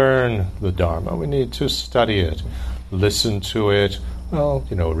learn the Dharma. We need to study it, listen to it. Well,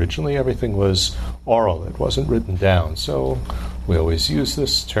 originally everything was oral. It wasn't written down. So we always use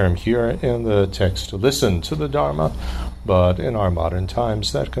this term here in the text to listen to the Dharma. But in our modern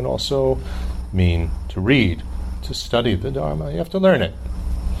times, that can also mean to read, to study the Dharma. You have to learn it.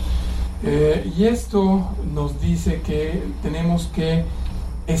 Y esto nos dice que tenemos que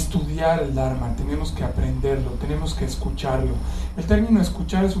estudiar el Dharma, tenemos que aprenderlo, tenemos que escucharlo. El término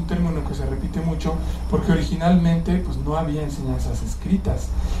escuchar es un término que se repite mucho porque originalmente pues no había enseñanzas escritas,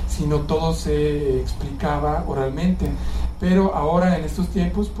 sino todo se explicaba oralmente. Pero ahora en estos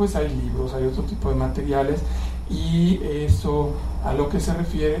tiempos pues hay libros, hay otro tipo de materiales, y eso a lo que se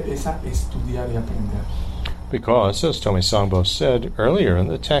refiere es a estudiar y aprender. Because, as Tome Sangpo said earlier in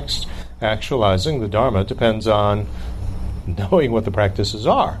the text, actualizing the Dharma depends on knowing what the practices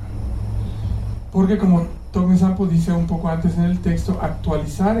are. Porque como Tome Sangpo dice un poco antes en el texto,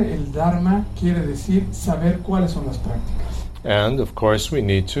 actualizar el Dharma quiere decir saber cuáles son las prácticas. And of course we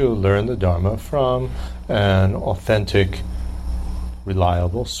need to learn the Dharma from an authentic,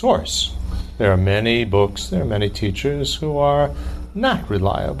 reliable source. There are many books, there are many teachers who are not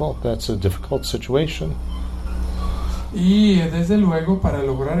reliable. That's a difficult situation. Y desde luego para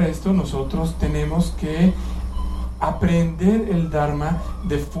lograr esto nosotros tenemos que aprender el Dharma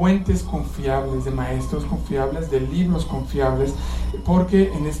de fuentes confiables, de maestros confiables, de libros confiables,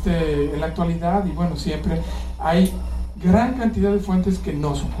 porque en la actualidad y bueno siempre hay gran cantidad de fuentes que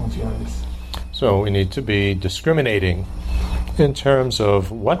no son confiables. So we need to be discriminating in terms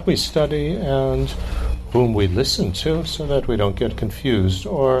of what we study and whom we listen to so that we don't get confused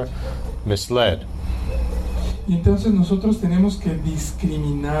or misled. Y entonces nosotros tenemos que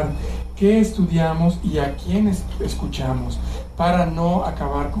discriminar qué estudiamos y a quién escuchamos para no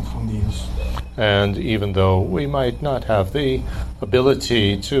acabar confundidos. And even though we might not have the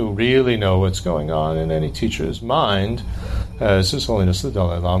ability to really know what's going on in any teacher's mind, as His Holiness the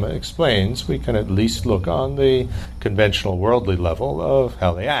Dalai Lama explains, we can at least look on the conventional worldly level of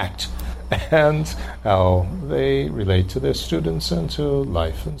how they act and how they relate to their students and to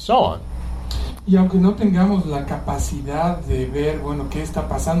life and so on. Y aunque no tengamos la capacidad de ver, bueno, qué está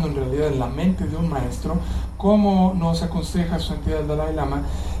pasando en realidad en la mente de un maestro, como nos aconseja su santidad el Dalai Lama,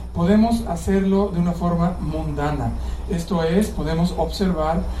 podemos hacerlo de una forma mundana. Esto es, podemos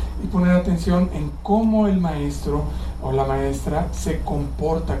observar y poner atención en cómo el maestro o la maestra se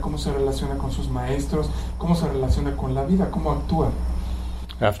comporta, cómo se relaciona con sus maestros, cómo se relaciona con la vida, cómo actúa.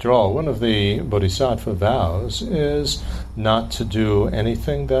 After all, one of the bodhisattva vows is not to do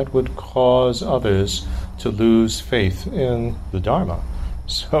anything that would cause others to lose faith in the Dharma.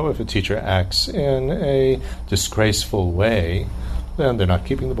 So if a teacher acts in a disgraceful way, then they're not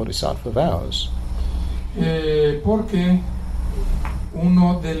keeping the bodhisattva vows. Porque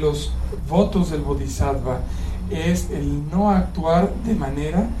uno de los votos del bodhisattva es el no actuar de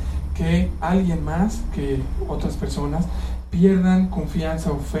manera que alguien más, que otras personas, pierdan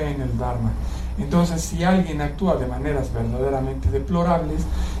confianza o fe en el Dharma. Entonces, si alguien actúa de maneras verdaderamente deplorables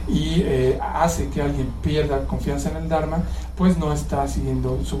y hace que alguien pierda confianza en el Dharma, pues no está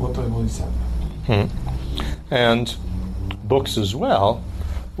siguiendo su voto de bodhisattva. And books as well,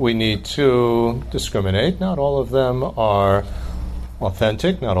 we need to discriminate. Not all of them are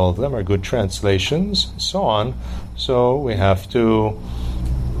authentic, not all of them are good translations, and so on. So we have to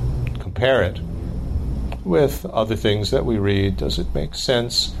compare it with other things that we read. Does it make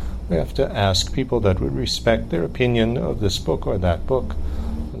sense? We have to ask people that would respect their opinion of this book or that book,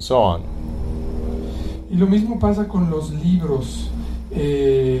 and so on. Y lo mismo pasa con los libros.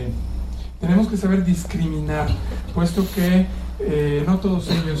 Tenemos que saber discriminar, puesto que no todos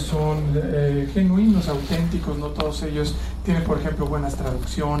ellos son genuinos, auténticos, no todos ellos tienen, por ejemplo, buenas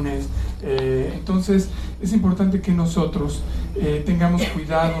traducciones. Entonces es importante que nosotros tengamos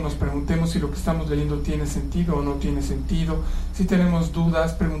cuidado, nos preguntemos si lo que estamos leyendo tiene sentido o no tiene sentido. Si tenemos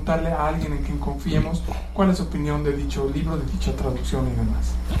dudas, preguntarle a alguien en quien confiemos cuál es su opinión de dicho libro, de dicha traducción y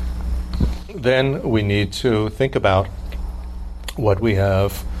demás. Then we need to think about what we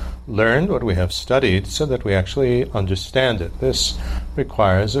have learned, what we have studied, so that we actually understand it. This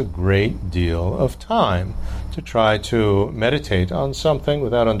requires a great deal of time to try to meditate on something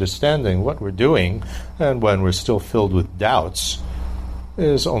without understanding what we're doing, and when we're still filled with doubts,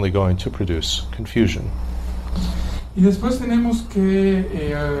 is only going to produce confusion. Y después tenemos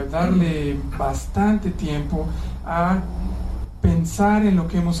que darle bastante tiempo a pensar en lo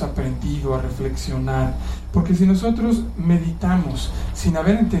que hemos aprendido, a reflexionar, porque si nosotros meditamos sin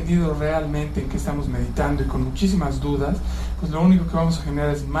haber entendido realmente en qué estamos meditando y con muchísimas dudas, pues lo único que vamos a generar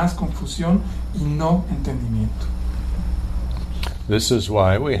es más confusión y no entendimiento. This is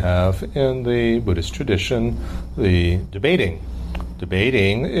why we have in the Buddhist tradition the debating.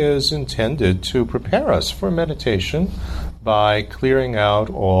 Debating is intended to prepare us for meditation by clearing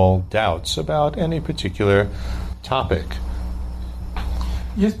out all doubts about any particular topic.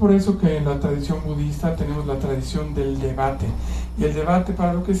 Y es por eso que en la tradición budista tenemos la tradición del debate. Y el debate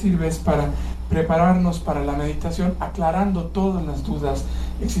para lo que sirve es para prepararnos para la meditación, aclarando todas las dudas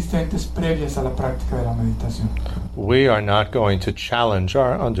existentes previas a la práctica de la meditación. We are not going to challenge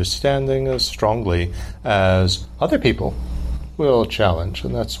our understanding as strongly as other people will challenge,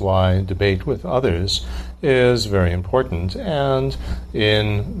 and that's why debate with others is very important. And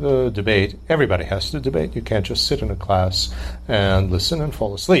in the debate, everybody has to debate. You can't just sit in a class and listen and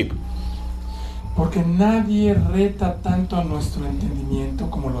fall asleep. Porque nadie reta tanto a nuestro entendimiento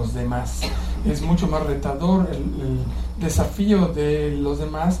como los demás. Es mucho más retador el desafío de los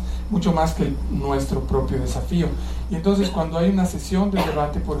demás, mucho más que nuestro propio desafío. Y entonces cuando hay una sesión de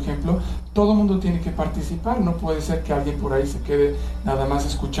debate, por ejemplo, todo el mundo tiene que participar. No puede ser que alguien por ahí se quede nada más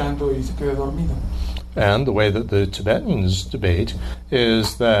escuchando y se quede dormido. And the way that the Tibetans debate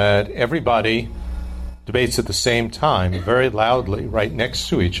is that everybody debates at the same time, very loudly, right next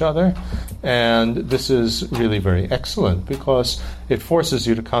to each other. And this is really very excellent because it forces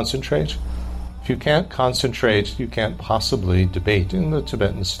you to concentrate. If you can't concentrate, you can't possibly debate in the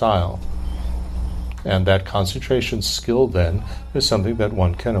Tibetan style. And that concentration skill then is something that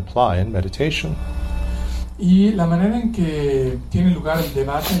one can apply in meditation. Y la manera en que tiene lugar el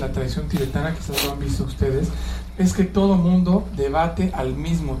debate en la tradición tibetana, quizás lo han visto ustedes, es que todo mundo debate al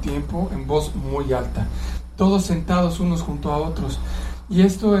mismo tiempo en voz muy alta, todos sentados unos junto a otros. Y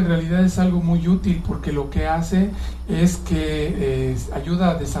esto en realidad es algo muy útil porque lo que hace es que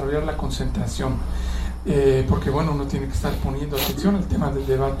ayuda a desarrollar la concentración, porque bueno, uno tiene que estar poniendo atención al tema del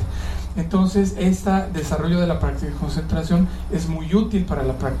debate. Entonces, este desarrollo de la práctica de concentración es muy útil para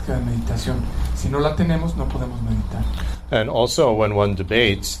la práctica de meditación. Si no la tenemos, no podemos meditar. And also, when one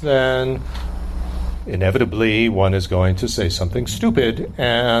debates, then inevitably one is going to say something stupid,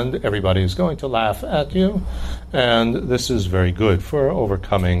 and everybody is going to laugh at you. And this is very good for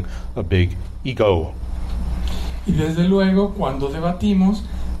overcoming a big ego. Y desde luego, cuando debatimos,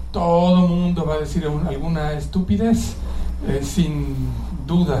 todo mundo va a decir alguna estupidez, sin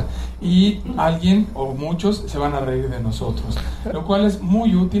duda, y alguien o muchos se van a reír de nosotros, lo cual es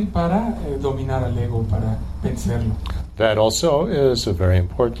muy útil para dominar al ego, para vencerlo. That also is a very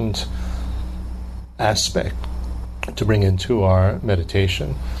important aspect to bring into our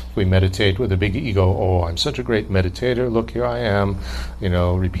meditation. If we meditate with a big ego, oh, I'm such a great meditator, look, here I am,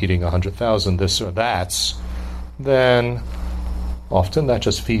 repeating 100,000 this or that's, then often that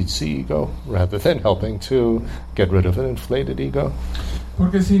just feeds the ego rather than helping to get rid of an inflated ego.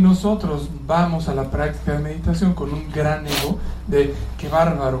 Porque si nosotros vamos a la práctica de meditación con un gran ego de qué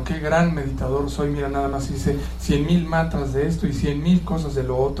bárbaro, qué gran meditador soy, mira, nada más hice 100,000 mantras de esto y 100,000 cosas de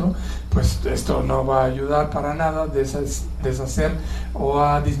lo otro, pues esto no va a ayudar para nada a deshacer o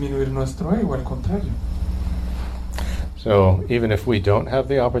a disminuir nuestro ego, al contrario. So even if we don't have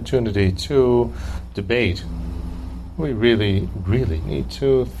the opportunity to debate, we really, really need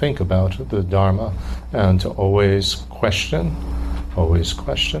to think about the Dharma and to always question.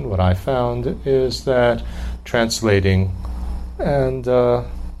 What I found is that translating and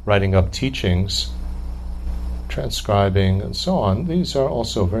writing up teachings transcribing, and so on, these are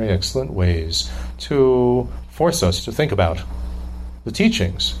also very excellent ways to force us to think about the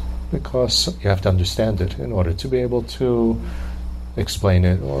teachings, because you have to understand it in order to be able to explain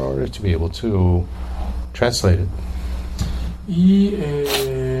it, or in order to be able to translate it. Y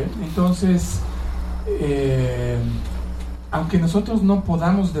entonces, aunque nosotros no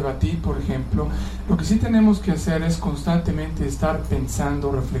podamos debatir, por ejemplo, lo que sí tenemos que hacer es constantemente estar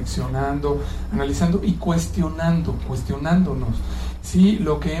pensando, reflexionando, analizando y cuestionándonos si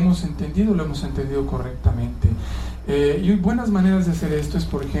lo que hemos entendido lo hemos entendido correctamente. Y buenas maneras de hacer esto es,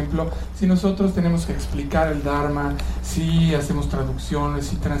 por ejemplo, si nosotros tenemos que explicar el Dharma, si hacemos traducciones,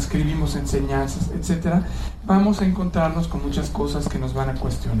 si transcribimos enseñanzas, etc., vamos a encontrarnos con muchas cosas que nos van a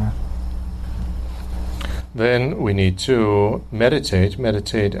cuestionar. Then we need to meditate.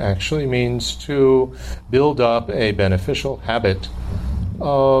 Meditate actually means to build up a beneficial habit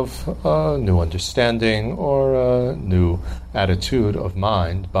of a new understanding or a new attitude of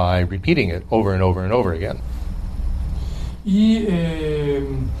mind by repeating it over and over and over again. Y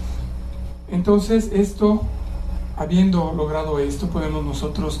entonces esto, habiendo logrado esto, podemos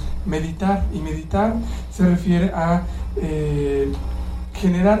nosotros meditar. Y meditar se refiere a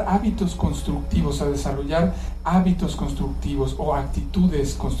generar hábitos constructivos, a desarrollar hábitos constructivos o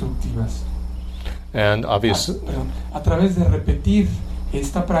actitudes constructivas. And obviously, a través de repetir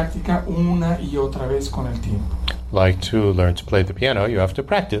esta práctica una y otra vez con el tiempo. Like to learn to play the piano, you have to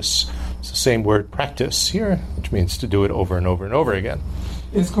practice. It's the same word, practice, here, which means to do it over and over and over again.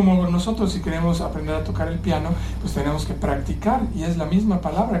 Es como nosotros, si queremos aprender a tocar el piano, pues tenemos que practicar, y es la misma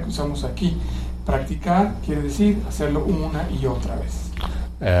palabra que usamos aquí. Practicar quiere decir hacerlo una y otra vez.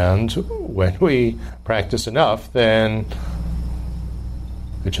 And when we practice enough, then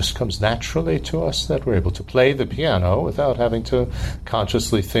it just comes naturally to us that we're able to play the piano without having to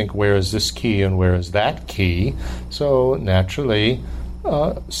consciously think, where is this key and where is that key? So naturally,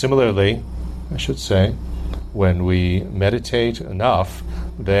 similarly, I should say, when we meditate enough,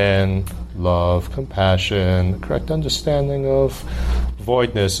 then love, compassion, correct understanding of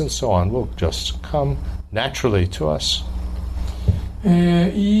voidness, and so on will just come naturally to us.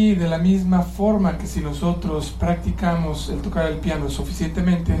 Y de la misma forma que si nosotros practicamos el tocar el piano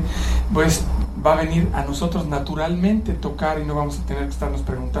suficientemente, pues va a venir a nosotros naturalmente tocar y no vamos a tener que estarnos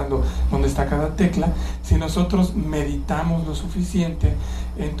preguntando dónde está cada tecla. Si nosotros meditamos lo suficiente,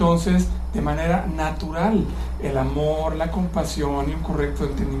 entonces de manera natural el amor, la compasión y un correcto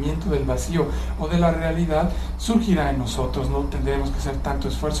entendimiento del vacío o de la realidad surgirá en nosotros. No tendremos que hacer tanto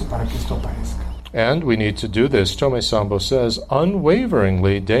esfuerzo para que esto aparezca. And we need to do this, Tome Sambo says,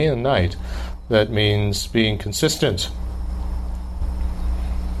 unwaveringly, day and night. That means being consistent.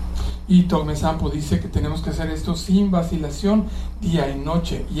 Y Tome Sampo dice que tenemos que hacer esto sin vacilación, día y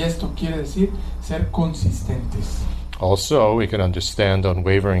noche. Y esto quiere decir ser consistentes. Also, we can understand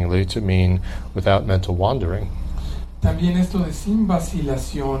unwaveringly to mean without mental wandering. También esto de sin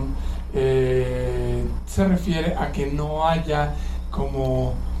vacilación se refiere a que no haya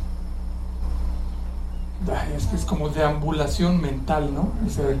como... Es como deambulación mental, ¿no?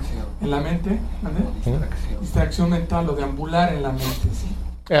 En la mente, ¿vale? Distracción mental o deambular en la mente, sí.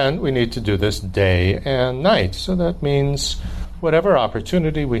 And we need to do this day and night. So that means whatever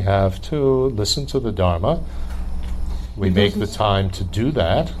opportunity we have to listen to the Dharma, we make the time to do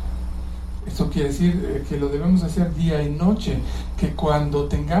that. Esto quiere decir que lo debemos hacer día y noche, que cuando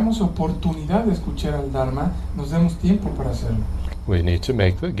tengamos oportunidad de escuchar al Dharma, nos demos tiempo para hacerlo. We need to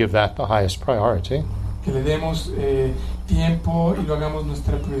give that the highest priority. Que le demos tiempo y lo hagamos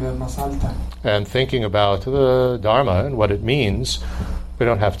nuestra prioridad más alta. And thinking about the Dharma and what it means, we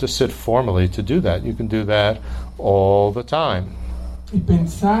don't have to sit formally to do that. You can do that all the time. Y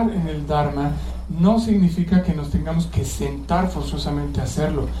pensar en el Dharma no significa que nos tengamos que sentar forzosamente a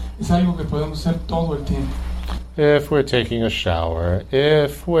hacerlo. Es algo que podemos hacer todo el tiempo. If we're taking a shower,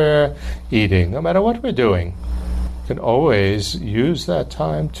 if we're eating, no matter what we're doing, we can always use that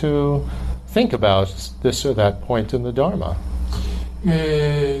time to think about this or that point in the Dharma.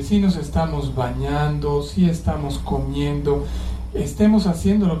 Si nos estamos bañando, si estamos comiendo, estemos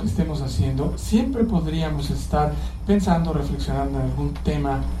haciendo lo que estemos haciendo, siempre podríamos estar pensando, reflexionando en algún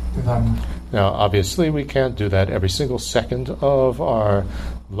tema de Dharma. Now, obviously, we can't do that every single second of our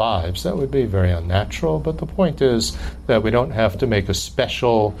lives. That would be very unnatural. But the point is that we don't have to make a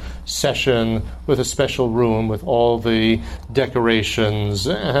special session with a special room with all the decorations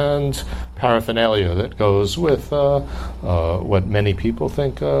and paraphernalia that goes with what many people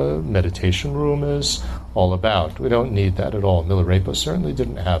think a meditation room is all about. We don't need that at all. Milarepa certainly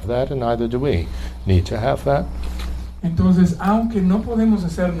didn't have that, and neither do we need to have that. Entonces, aunque no podemos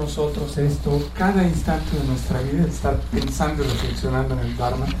hacer nosotros esto cada instante de nuestra vida, estar pensando y reflexionando en el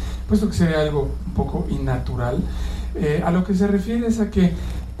Dharma, puesto que sería algo un poco innatural, a lo que se refiere es a que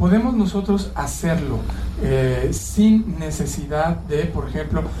podemos nosotros hacerlo sin necesidad de, por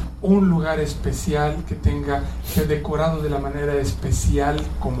ejemplo, un lugar especial que tenga que decorado de la manera especial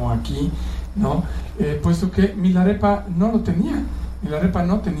como aquí, ¿no? Puesto que Milarepa no lo tenía. Milarepa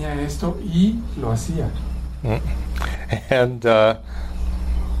no tenía esto y lo hacía. And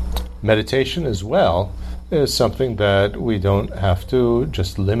meditation as well is something that we don't have to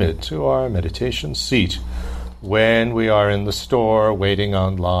just limit to our meditation seat. When we are in the store waiting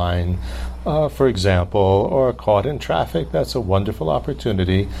online, for example, or caught in traffic, that's a wonderful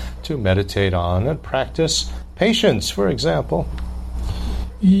opportunity to meditate on and practice patience, for example.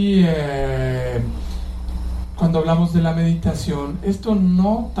 Y cuando hablamos de la meditación, esto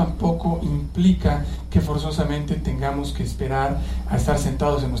no tampoco implica que forzosamente tengamos que esperar a estar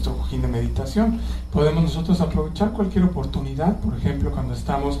sentados en nuestro cojín de meditación. Podemos nosotros aprovechar cualquier oportunidad, por ejemplo, cuando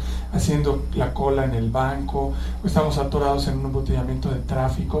estamos haciendo la cola en el banco o estamos atorados en un embotellamiento de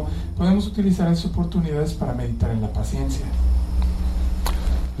tráfico, podemos utilizar esas oportunidades para meditar en la paciencia.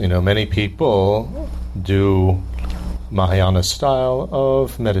 You know, many people do Mahayana style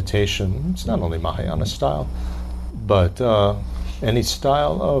of meditation. It's not only Mahayana style, but any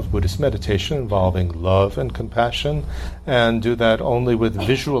style of Buddhist meditation involving love and compassion, and do that only with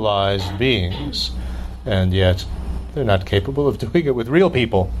visualized beings. And yet, they're not capable of doing it with real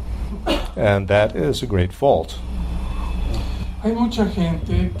people. And that is a great fault. Hay mucha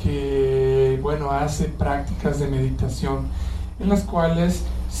gente que, hace prácticas de meditación en las cuales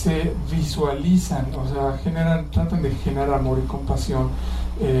se visualizan, o sea, tratan de generar amor y compasión,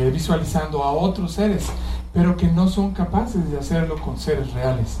 visualizando a otros seres, pero que no son capaces de hacerlo con seres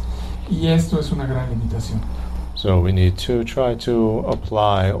reales. Y esto es una gran limitación. So we need to try to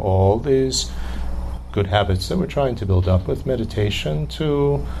apply all these good habits that we're trying to build up with meditation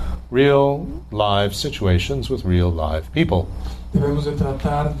to real live situations with real live people. Debemos de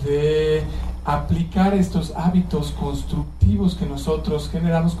tratar de aplicar estos hábitos constructivos que nosotros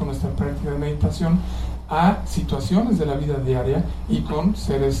generamos con nuestra práctica de meditación a situaciones de la vida diaria y con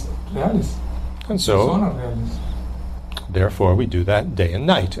seres reales, And so, personas reales. Therefore, we do that day and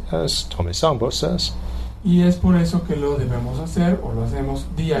night, as Tome Sambo says. Y es por eso que lo debemos hacer, o lo hacemos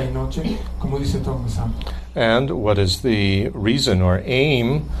día y noche, como dice Tome Sambo. And what is the reason or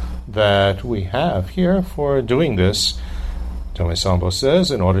aim that we have here for doing this? Tome Sambo says,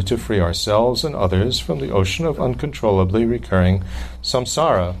 in order to free ourselves and others from the ocean of uncontrollably recurring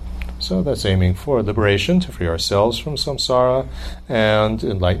samsara. So that's aiming for liberation, to free ourselves from samsara, and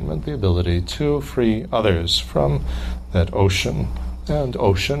enlightenment, the ability to free others from that ocean. And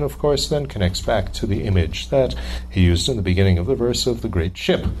ocean, of course, then connects back to the image that he used in the beginning of the verse of the great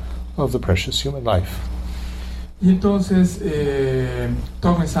ship of the precious human life. Y entonces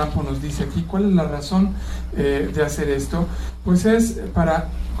Tome Sampo nos dice aquí, ¿cuál es la razón de hacer esto? Pues es para,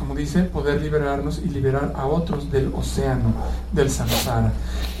 como dice, poder liberarnos y liberar a otros del océano, del samsara.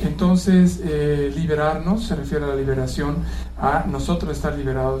 Entonces, liberarnos se refiere a la liberación, a nosotros estar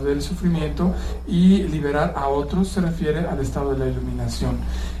liberados del sufrimiento, y liberar a otros se refiere al estado de la iluminación,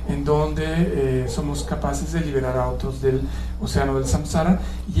 en donde somos capaces de liberar a otros del océano del samsara.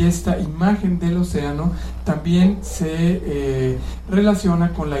 Y esta imagen del océano también se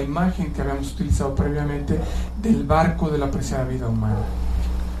relaciona con la imagen que habíamos utilizado previamente del barco de la preciada vida humana.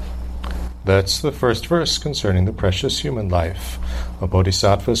 That's the first verse concerning the precious human life. A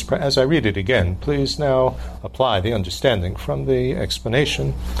bodhisattva's as I read it again, please now apply the understanding from the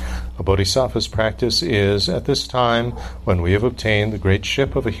explanation. A bodhisattva's practice is, at this time, when we have obtained the great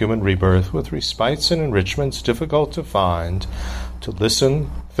ship of a human rebirth with respites and enrichments difficult to find, to listen,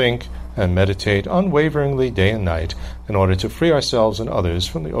 think, and meditate unwaveringly day and night in order to free ourselves and others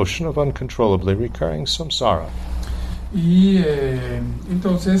from the ocean of uncontrollably recurring samsara. Y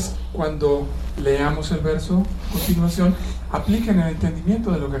entonces, cuando leamos el verso a continuación, apliquen el entendimiento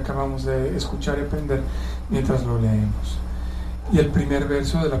de lo que acabamos de escuchar y aprender mientras lo leemos. Y el primer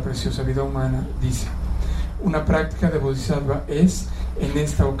verso de la preciosa vida humana dice: una práctica de bodhisattva es, en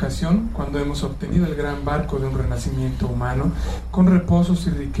esta ocasión, cuando hemos obtenido el gran barco de un renacimiento humano, con reposos y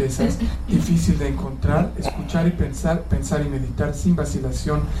riquezas, difícil de encontrar, escuchar y pensar y meditar sin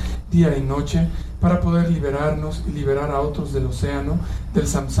vacilación día y noche, para poder liberarnos y liberar a otros del océano, del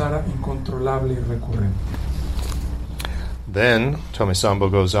samsara incontrolable y recurrente. Then, Tome Sambo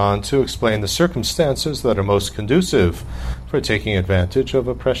goes on to explain the circumstances that are most conducive for taking advantage of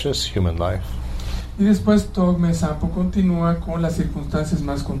a precious human life. Y después Tome Sampo continúa con las circunstancias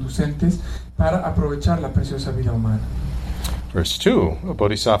más conducentes para aprovechar la preciosa vida humana. Verse 2, a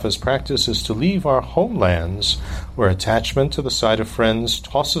bodhisattva's practice is to leave our homelands, where attachment to the side of friends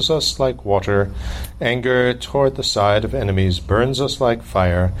tosses us like water, anger toward the side of enemies burns us like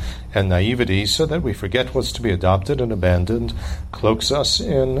fire, and naivety, so that we forget what's to be adopted and abandoned, cloaks us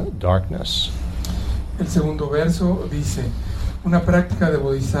in darkness. El segundo verso dice, una práctica de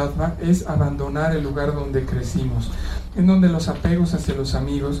bodhisattva es abandonar el lugar donde crecimos, en donde los apegos hacia los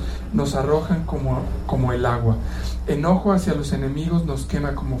amigos nos arrojan como el agua. Enojo hacia los enemigos nos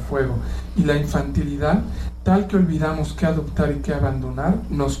quema como fuego, y la infantilidad, tal que olvidamos qué adoptar y qué abandonar,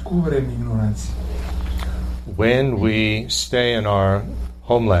 nos cubre en ignorancia. When we stay in our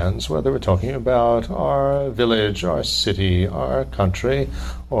homelands, whether we're talking about our village, our city, our country,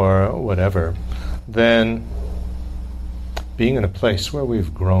 or whatever, then being in a place where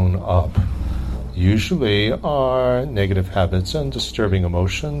we've grown up, usually our negative habits and disturbing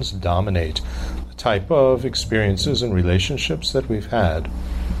emotions dominate the type of experiences and relationships that we've had.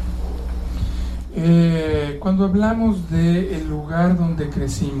 Cuando hablamos del lugar donde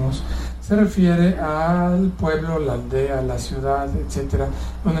crecimos, se refiere al pueblo, la aldea, la ciudad, etcétera,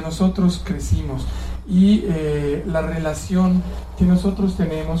 donde nosotros crecimos, y la relación que nosotros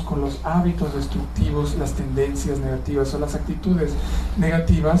tenemos con los hábitos destructivos, las tendencias negativas o las actitudes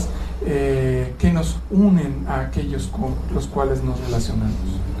negativas que nos unen a aquellos con los cuales nos relacionamos.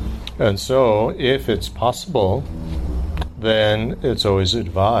 And so, if it's possible, then it's always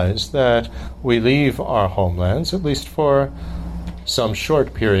advised that we leave our homelands, at least for some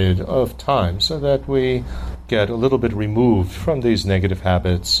short period of time, so that we get a little bit removed from these negative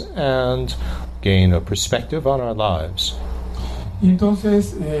habits and gain a perspective on our lives. Y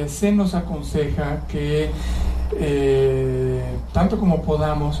entonces se nos aconseja que tanto como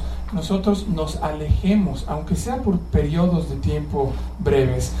podamos, nosotros nos alejemos, aunque sea por periodos de tiempo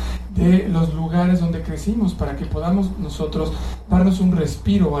breves, de los lugares donde crecimos, para que podamos nosotros darnos un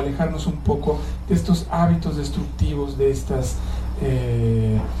respiro o alejarnos un poco de estos hábitos destructivos, de estas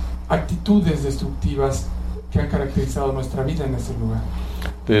actitudes destructivas que han caracterizado nuestra vida en ese lugar.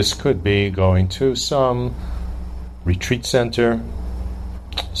 This could be going to some retreat center,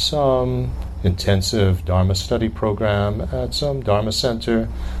 some intensive Dharma study program at some Dharma center,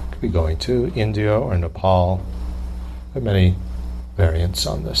 could be going to India or Nepal. There are many variants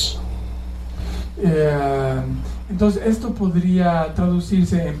on this. Entonces esto podría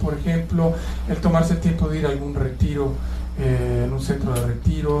traducirse en, por ejemplo, el tomarse el tiempo de ir a algún retiro, en un centro de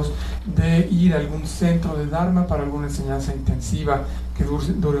retiros, de ir a algún centro de Dharma para alguna enseñanza intensiva que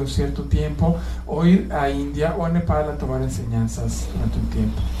dure un cierto tiempo, o ir a India o a Nepal a tomar enseñanzas durante un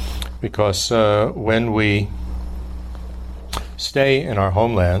tiempo. Because when we stay in our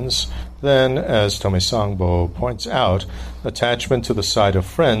homelands, then, as Tome Sangbo points out, attachment to the side of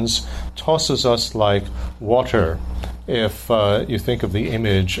friends tosses us like water. If you think of the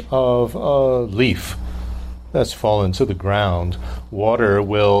image of a leaf that's fallen to the ground, water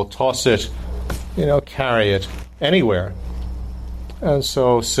will toss it, carry it anywhere. And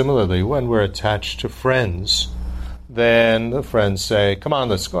so similarly, when we're attached to friends, then the friends say, come on,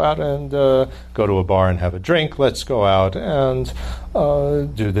 let's go out and go to a bar and have a drink. Let's go out and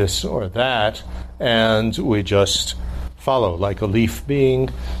do this or that. And we just follow, like a leaf being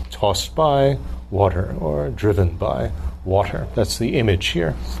tossed by water or driven by water. That's the image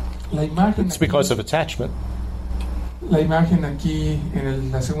here. It's because of attachment. La imagen aquí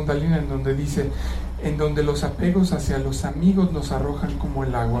en la segunda línea, en donde dice, en donde los apegos hacia los amigos nos arrojan como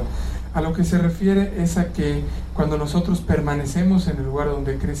el agua. A lo que se refiere es a que cuando nosotros permanecemos en el lugar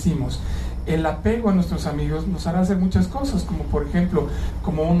donde crecimos, el apego a nuestros amigos nos hará hacer muchas cosas, como por ejemplo,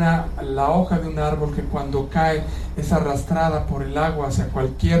 como la hoja de un árbol que cuando cae es arrastrada por el agua hacia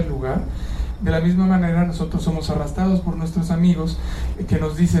cualquier lugar. De la misma manera nosotros somos arrastrados por nuestros amigos que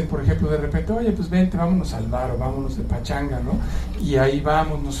nos dicen, por ejemplo, de repente, oye, pues vente, vámonos al bar o vámonos de pachanga, ¿no? Y ahí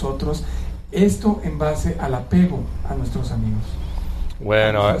vamos nosotros. Esto en base al apego a nuestros amigos,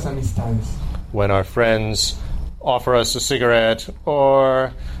 a nuestras amistades. When our friends offer us a cigarette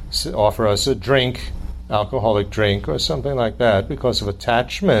or offer us a drink, alcoholic drink or something like that, because of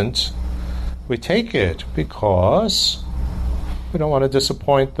attachment, we take it because we don't want to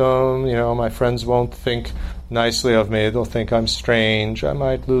disappoint them. My friends won't think nicely of me. They'll think I'm strange. I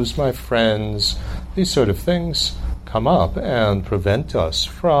might lose my friends. These sort of things come up and prevent us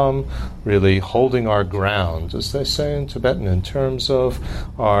from really holding our ground, as they say in Tibetan, in terms of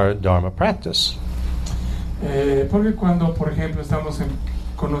our Dharma practice. Porque cuando, por ejemplo, estamos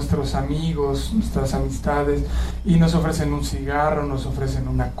con nuestros amigos, nuestras amistades, y nos ofrecen un cigarro, nos ofrecen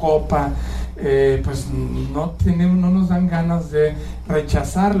una copa, pues no nos dan ganas de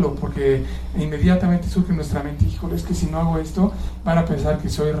rechazarlo, porque inmediatamente surge en nuestra mente, híjole, es que si no hago esto van a pensar que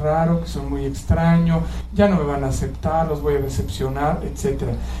soy raro, que soy muy extraño, ya no me van a aceptar, los voy a decepcionar, etc.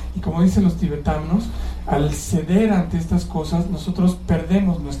 Y como dicen los tibetanos, al ceder ante estas cosas nosotros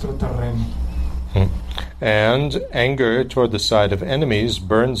perdemos nuestro terreno. And anger toward the side of enemies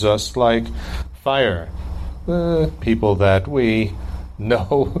burns us like fire. The people that we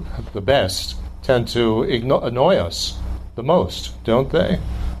know the best tend to annoy us the most, don't they?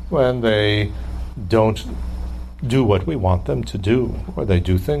 When they don't do what we want them to do, or they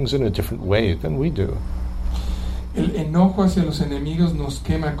do things in a different way than we do. El enojo hacia los enemigos nos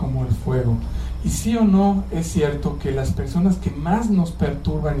quema como el fuego. Y sí o no es cierto que las personas que más nos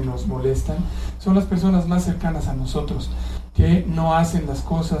perturban y nos molestan son las personas más cercanas a nosotros, que no hacen las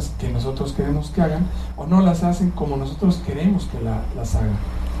cosas que nosotros queremos que hagan, o no las hacen como nosotros queremos que las hagan.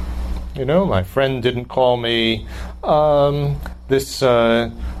 You know, my friend didn't call me, my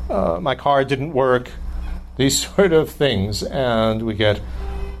car didn't work, these sort of things, and we get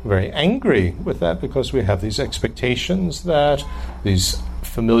very angry with that because we have these expectations that these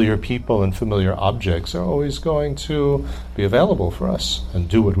familiar people and familiar objects are always going to be available for us and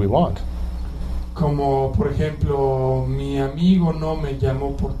do what we want. Como por ejemplo, mi amigo no me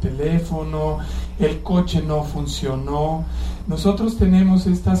llamó por teléfono, el coche no funcionó. Nosotros tenemos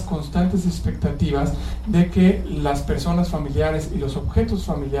estas constantes expectativas de que las personas familiares y los objetos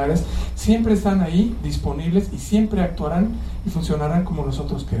familiares siempre están ahí disponibles y siempre actuarán y funcionarán como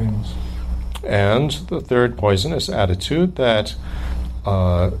nosotros queremos. And the third poisonous attitude that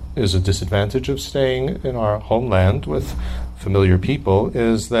is a disadvantage of staying in our homeland with familiar people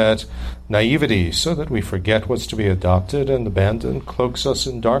is that naivety, so that we forget what's to be adopted and abandoned, cloaks us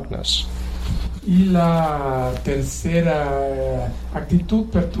in darkness. Y la tercera actitud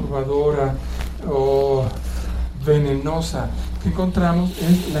perturbadora o venenosa que encontramos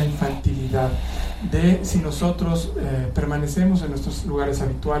es la infantilidad. De si nosotros permanecemos en nuestros lugares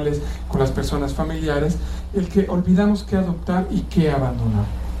habituales con las personas familiares, el que olvidamos qué adoptar y qué abandonar.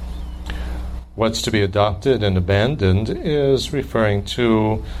 What's to be adopted and abandoned is referring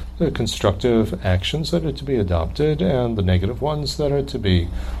to the constructive actions that are to be adopted and the negative ones that are to be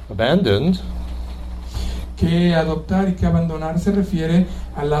abandoned. Que adoptar y que abandonar se refiere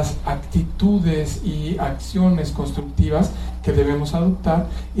a las actitudes y acciones constructivas que debemos adoptar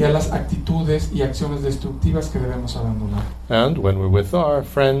y a las actitudes y acciones destructivas que debemos abandonar. And when we're with our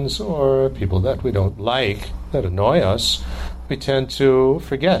friends or people that we don't like, that annoy us, we tend to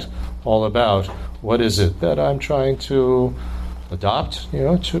forget all about what is it that I'm trying to adopt,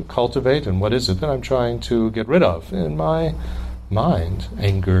 to cultivate, and what is it that I'm trying to get rid of in my mind,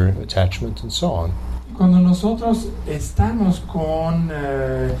 anger, attachment, and so on. Cuando nosotros estamos con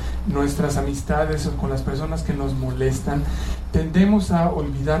nuestras amistades o con las personas que nos molestan, tendemos a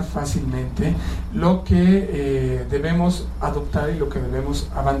olvidar fácilmente lo que debemos adoptar y lo que debemos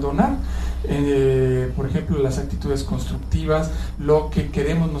abandonar. Por ejemplo, las actitudes constructivas, lo que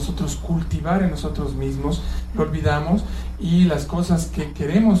queremos nosotros cultivar en nosotros mismos, lo olvidamos, y las cosas que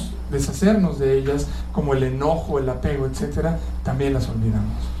queremos deshacernos de ellas, como el enojo, el apego, etc., también las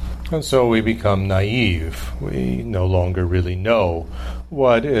olvidamos. And so we become naive. We no longer really know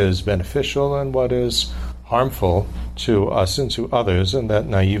what is beneficial and what is harmful to us and to others, and that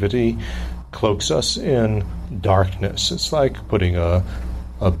naivety cloaks us in darkness. It's like putting a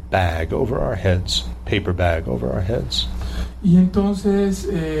bag over our heads, paper bag over our heads. Y entonces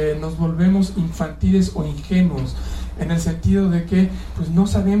nos volvemos infantiles o ingenuos, en el sentido de que pues no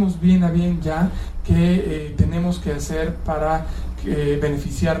sabemos bien a bien ya qué tenemos que hacer para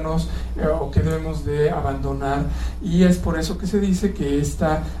beneficiarnos o que debemos de abandonar, y es por eso que se dice que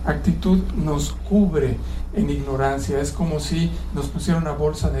esta actitud nos cubre en ignorancia. Es como si nos pusieran una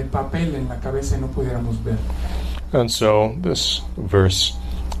bolsa de papel en la cabeza y no pudiéramos ver. And so this verse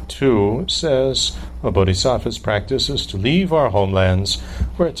 2 says, a bodhisattva's practice is to leave our homelands,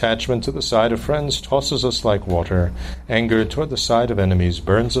 where attachment to the side of friends tosses us like water, anger toward the side of enemies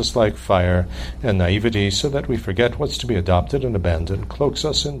burns us like fire, and naivety, so that we forget what's to be adopted and abandoned, cloaks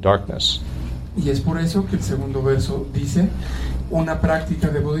us in darkness. Y es por eso que el segundo verso dice, una práctica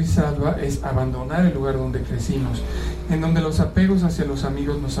de bodhisattva es abandonar el lugar donde crecimos, en donde los apegos hacia los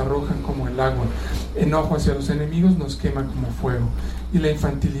amigos nos arrojan como el agua, enojo hacia los enemigos nos quema como fuego, y la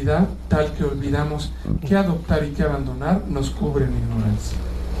infantilidad, tal que olvidamos qué adoptar y qué abandonar, nos cubre en ignorancia.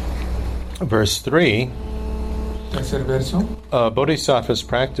 Verse 3, tercer verso, Bodhisattva's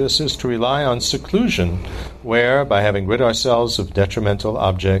practice is to rely on seclusion where, by having rid ourselves of detrimental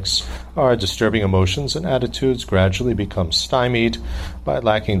objects, our disturbing emotions and attitudes gradually become stymied. By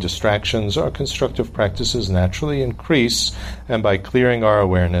lacking distractions, our constructive practices naturally increase, and by clearing our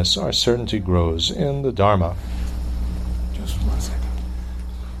awareness, our certainty grows in the Dharma. Just 1 second.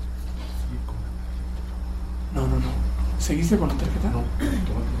 No. ¿Seguiste con la tarjeta? No.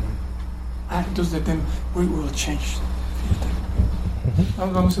 Entonces we will change.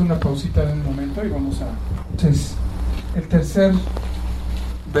 Vamos a hacer una pausita en un momento y vamos a... Entonces, el tercer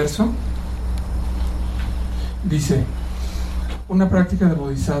verso dice: una práctica de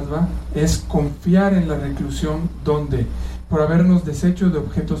bodhisattva es confiar en la reclusión donde, por habernos deshecho de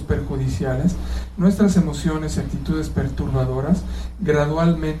objetos perjudiciales, nuestras emociones y actitudes perturbadoras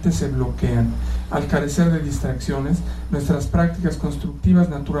gradualmente se bloquean. Al carecer de distracciones, nuestras prácticas constructivas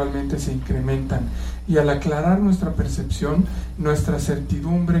naturalmente se incrementan, y al aclarar nuestra percepción, nuestra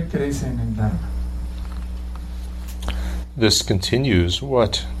certidumbre crece en el Dharma. This continues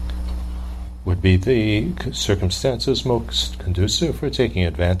what would be the circumstances most conducive for taking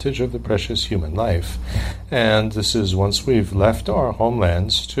advantage of the precious human life. And this is once we've left our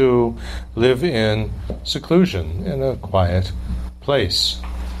homelands to live in seclusion, in a quiet place.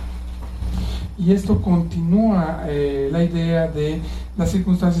 Y esto continúa la idea de las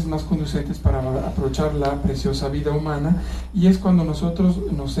circunstancias más conducentes para aprovechar la preciosa vida humana, y es cuando nosotros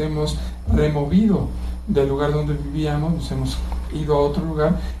nos hemos removido del lugar donde vivíamos, nos hemos ido a otro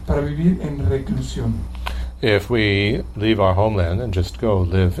lugar para vivir en reclusión. If we leave our homeland and just go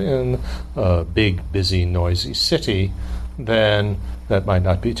live in a big, busy, noisy city, then that might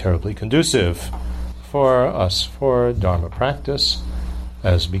not be terribly conducive for us for Dharma practice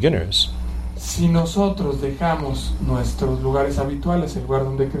as beginners. Si nosotros dejamos nuestros lugares habituales, el lugar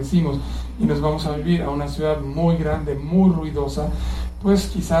donde crecimos, y nos vamos a vivir a una ciudad muy grande, muy ruidosa, pues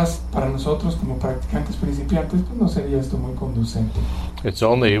quizás para nosotros como practicantes principiantes pues no sería esto muy conducente. It's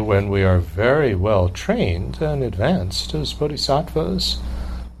only when we are very well trained and advanced as bodhisattvas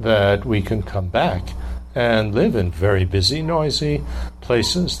that we can come back and live in very busy, noisy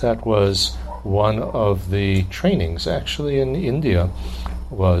places. That was one of the trainings actually in India,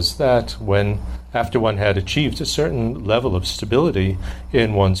 was that when after one had achieved a certain level of stability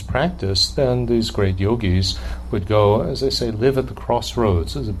in one's practice, then these great yogis would go, as they say, live at the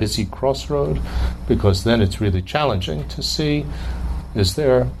crossroads, as a busy crossroad, because then it's really challenging to see, is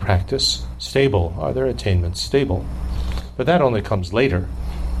their practice stable? Are their attainments stable? But that only comes later.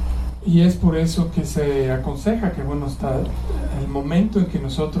 Y es por eso que se aconseja que, bueno, hasta el momento en que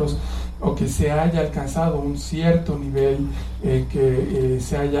nosotros, o que se haya alcanzado un cierto nivel, que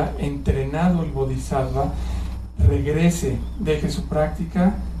se haya entrenado el bodhisattva, regrese, deje su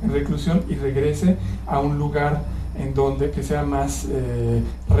práctica en reclusión y regrese a un lugar en donde que sea más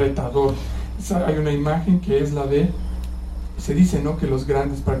retador. Hay una imagen que es la de, se dice, ¿no?, que los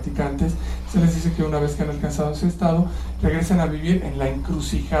grandes practicantes, se les dice que una vez que han alcanzado ese estado, regresan a vivir en la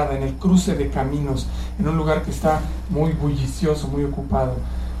encrucijada, en el cruce de caminos, en un lugar que está muy bullicioso, muy ocupado,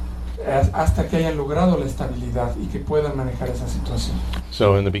 hasta que hayan logrado la estabilidad y que puedan manejar esa situación.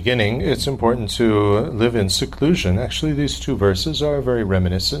 So in the beginning, it's important to live in seclusion. Actually, these two verses are very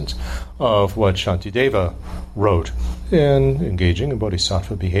reminiscent of what Shantideva wrote in engaging in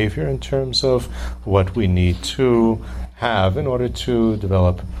bodhisattva behavior in terms of what we need to have in order to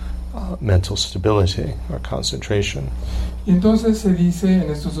develop mental stability or concentration. Y entonces se dice en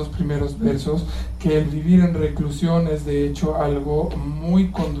estos dos primeros versos que el vivir en reclusión es de hecho algo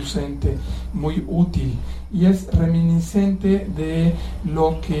muy conducente, muy útil, y es reminiscente de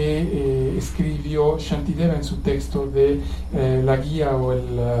lo que escribió Shantideva en su texto de la guía o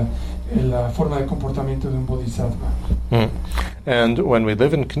la forma de comportamiento de un bodhisattva. And when we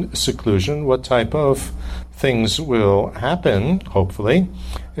live in seclusion, what type of things will happen, hopefully,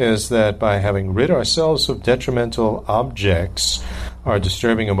 is that by having rid ourselves of detrimental objects, our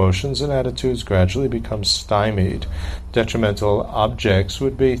disturbing emotions and attitudes gradually become stymied. Detrimental objects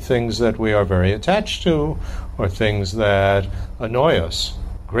would be things that we are very attached to, or things that annoy us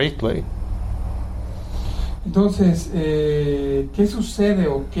greatly. Entonces, ¿qué sucede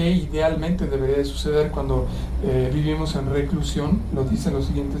o qué idealmente debería de suceder cuando vivimos en reclusión? Lo dicen los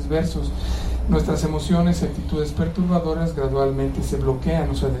siguientes versos. Nuestras emociones y actitudes perturbadoras gradualmente se bloquean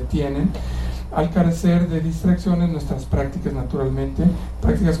o se detienen. Al carecer de distracciones, nuestras prácticas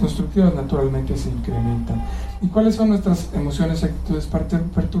constructivas naturalmente se incrementan. ¿Y cuáles son nuestras emociones y actitudes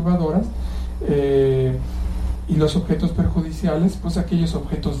perturbadoras? Y los objetos perjudiciales, pues aquellos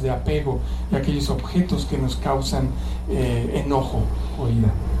objetos de apego y aquellos objetos que nos causan enojo o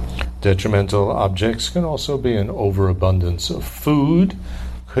ira. Detrimental objects can also be an overabundance of food,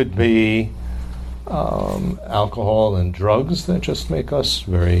 could be alcohol and drugs that just make us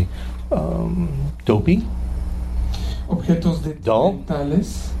very dopey, Objetos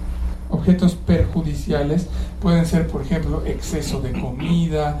detrimentales, objetos perjudiciales pueden ser, por ejemplo, exceso de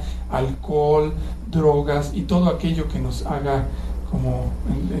comida, alcohol, drogas y todo aquello que nos haga como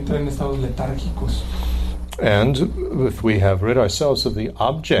entrar en estados letárgicos. And if we have rid ourselves of the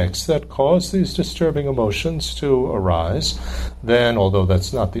objects that cause these disturbing emotions to arise, then, although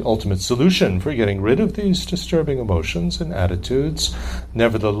that's not the ultimate solution for getting rid of these disturbing emotions and attitudes,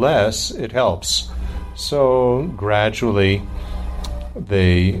 nevertheless, it helps. So gradually,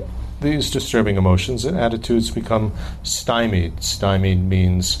 these disturbing emotions and attitudes become stymied. Stymied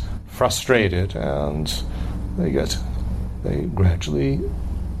means frustrated, and they gradually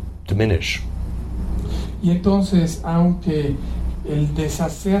diminish. Y entonces, aunque el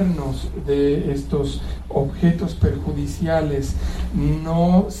deshacernos de estos objetos perjudiciales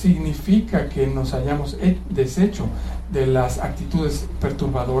no significa que nos hayamos deshecho de las actitudes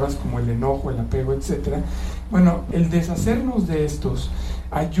perturbadoras como el enojo, el apego, etc. Bueno, el deshacernos de estos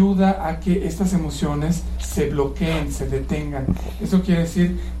ayuda a que estas emociones se bloqueen, se detengan. Eso quiere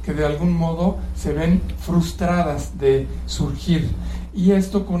decir que de algún modo se ven frustradas de surgir. Y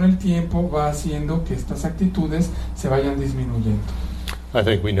esto con el tiempo va haciendo que estas actitudes se vayan disminuyendo. I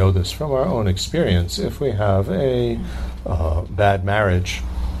think we know this from our own experience. If we have a bad marriage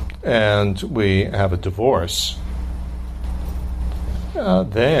and we have a divorce,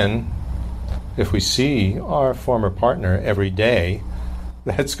 then if we see our former partner every day,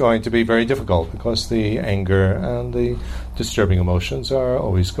 that's going to be very difficult because the anger and the disturbing emotions are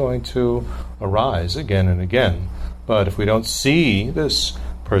always going to arise again and again. But if we don't see this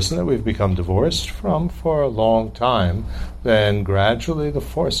person that we've become divorced from for a long time, then gradually the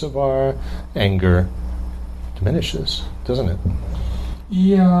force of our anger diminishes, doesn't it?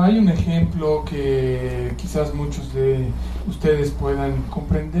 Y hay un ejemplo que quizás muchos de ustedes puedan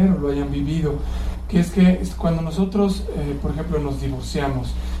comprender o lo hayan vivido, que es que cuando nosotros, por ejemplo, nos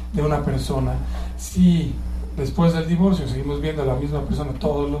divorciamos de una persona, si después del divorcio seguimos viendo a la misma persona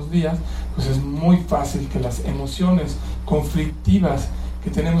todos los días, pues es muy fácil que las emociones conflictivas que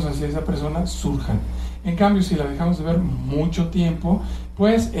tenemos hacia esa persona surjan. En cambio, si la dejamos de ver mucho tiempo,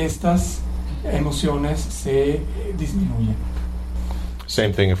 pues estas emociones se disminuyen.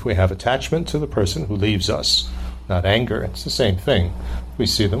 Same thing if we have attachment to the person who leaves us, not anger. It's the same thing. We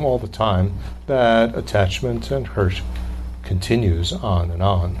see them all the time. That attachment and hurt continues on and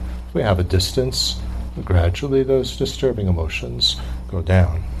on. If we have a distance, gradually those disturbing emotions go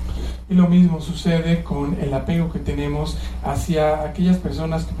down. Y lo mismo sucede con el apego que tenemos hacia aquellas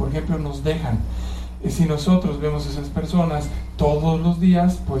personas que, por ejemplo, nos dejan. Si nosotros vemos a esas personas todos los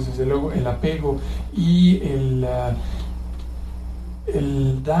días, pues desde luego el apego y el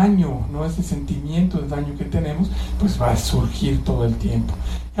daño, ¿no? Este sentimiento de daño que tenemos, pues va a surgir todo el tiempo.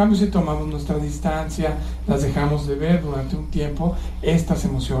 En cambio, si tomamos nuestra distancia, las dejamos de ver durante un tiempo, estas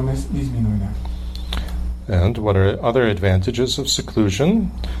emociones disminuirán. And what are other advantages of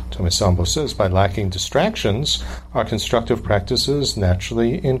seclusion? Tomisambo says, by lacking distractions, our constructive practices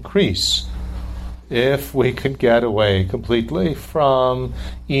naturally increase. If we could get away completely from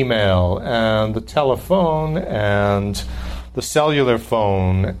email and the telephone and the cellular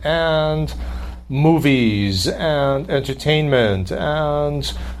phone and movies and entertainment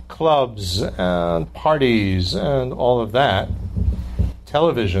and clubs and parties and all of that,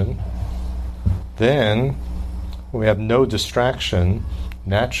 television, then we have no distraction.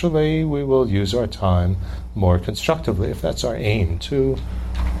 Naturally, we will use our time more constructively, if that's our aim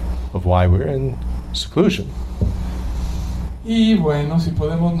of why we're in seclusion. Y bueno, si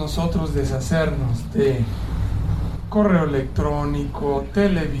podemos nosotros deshacernos de correo electrónico,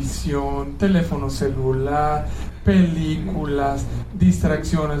 televisión, teléfono celular, películas,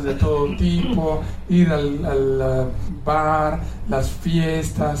 distracciones de todo tipo, ir al bar, las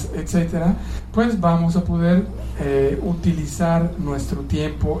fiestas, etcétera, pues vamos a poder utilizar nuestro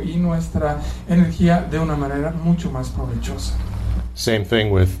tiempo y nuestra energía de una manera mucho más provechosa. Same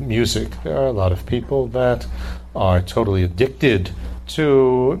thing with music. There are a lot of people that are totally addicted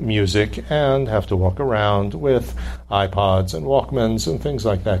to music and have to walk around with iPods and Walkmans and things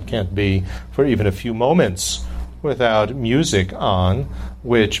like that. Can't be for even a few moments without music on,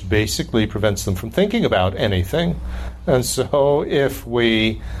 which basically prevents them from thinking about anything. And so if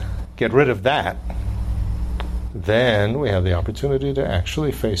we get rid of that, then we have the opportunity to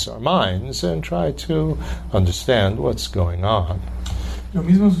actually face our minds and try to understand what's going on. Lo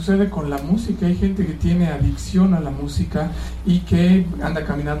mismo sucede con la música. Hay gente que tiene adicción a la música y que anda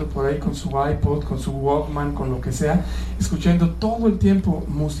caminando por ahí con su iPod, con su Walkman, con lo que sea, escuchando todo el tiempo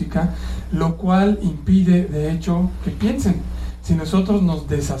música, lo cual impide, de hecho, que piensen. Si nosotros nos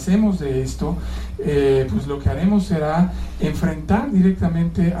deshacemos de esto, pues lo que haremos será enfrentar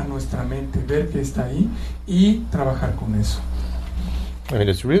directamente a nuestra mente, ver que está ahí y trabajar con eso. I mean,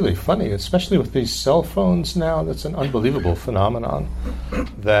 it's really funny, especially with these cell phones now. That's an unbelievable phenomenon.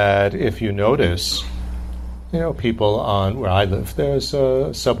 That if you notice, people on where I live, there's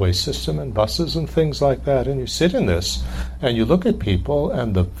a subway system and buses and things like that, and you sit in this and you look at people,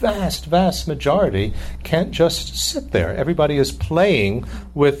 and the vast, vast majority can't just sit there. Everybody is playing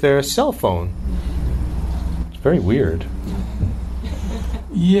with their cell phone. It's very weird.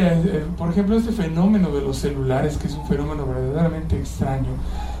 Y, por ejemplo, este fenómeno de los celulares, que es un fenómeno verdaderamente extraño,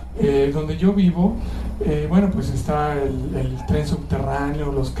 donde yo vivo, pues está el tren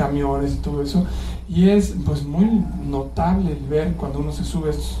subterráneo, los camiones y todo eso, y es pues muy notable el ver cuando uno se sube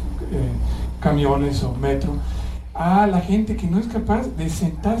a esos camiones o metro, a la gente que no es capaz de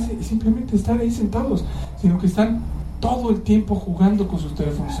sentarse y simplemente estar ahí sentados, sino que están todo el tiempo jugando con sus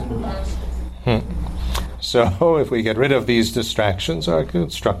teléfonos celulares. So if we get rid of these distractions, our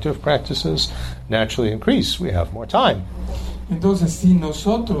constructive practices naturally increase. We have more time. Entonces, si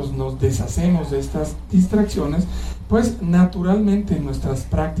nosotros nos deshacemos de estas distracciones, pues naturalmente nuestras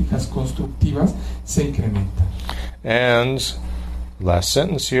prácticas constructivas se incrementan. And last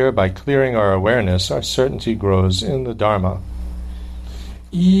sentence here, by clearing our awareness, our certainty grows in the Dharma.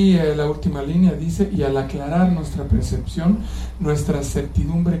 Y la última línea dice, y al aclarar nuestra percepción, nuestra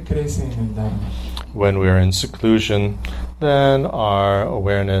certidumbre crece en el Dharma. When we're in seclusion, then our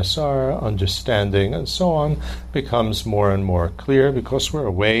awareness, our understanding, and so on becomes more and more clear because we're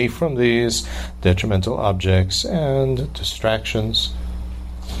away from these detrimental objects and distractions.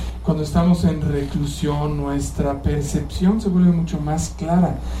 Cuando estamos en reclusión, nuestra percepción se vuelve mucho más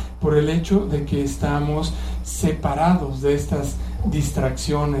clara por el hecho de que estamos separados de estas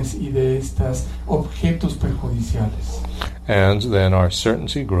distracciones y de estos objetos perjudiciales. And then our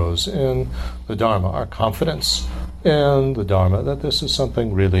certainty grows in the Dharma, our confidence in the Dharma, that this is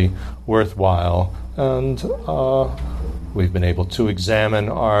something really worthwhile, and we've been able to examine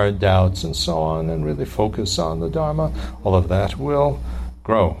our doubts and so on and really focus on the Dharma. All of that will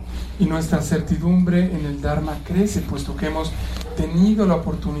grow. Y nuestra certidumbre en el Dharma crece, puesto que hemos tenido la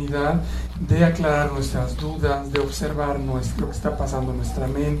oportunidad de aclarar nuestras dudas, de observar lo que está pasando en nuestra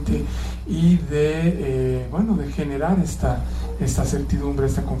mente y de generar esta certidumbre,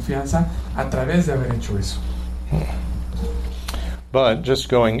 esta confianza a través de haber hecho eso. But just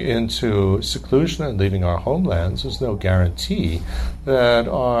going into seclusion and leaving our homelands is no guarantee that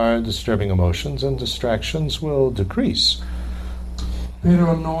our disturbing emotions and distractions will decrease.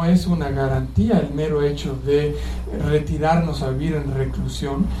 Pero no es una garantía el mero hecho de retirarnos a vivir en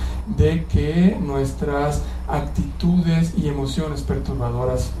reclusión de que nuestras actitudes y emociones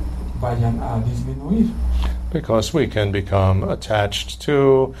perturbadoras vayan a disminuir. Because we can become attached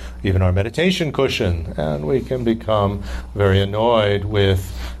to even our meditation cushion, and we can become very annoyed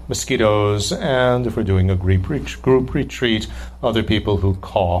with mosquitoes, and if we're doing a group retreat, other people who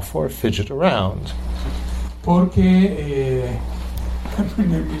cough or fidget around. Porque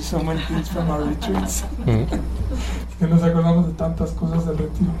maybe so many things from our retreats. Que nos acordamos de tantas cosas del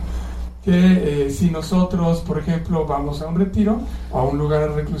retiro. Que si nosotros, por ejemplo, vamos a un retiro o a un lugar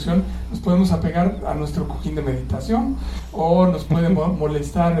de reclusión, nos podemos apegar a nuestro cojín de meditación, o nos puede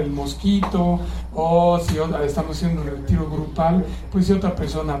molestar el mosquito, o si estamos haciendo un retiro grupal, pues si otra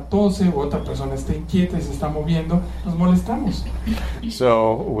persona tose o otra persona está inquieta y se está moviendo, nos molestamos.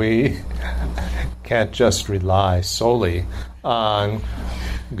 So we can't just rely solely on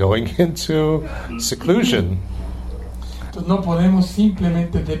going into seclusion. Entonces no podemos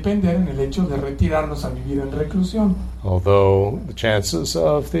simplemente depender en el hecho de retirarnos a vivir en reclusión. Although the chances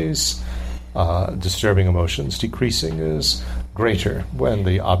of these disturbing emotions decreasing is greater when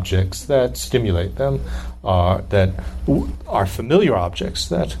the objects that stimulate them are familiar objects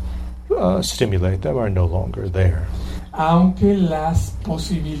that stimulate them are no longer there. Aunque las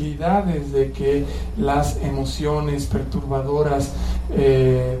posibilidades de que las emociones perturbadoras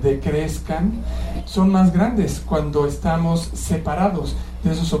decrezcan son más grandes cuando estamos separados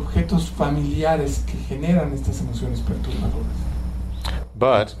de esos objetos familiares que generan estas emociones perturbadoras.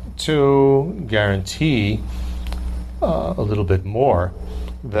 But to guarantee a little bit more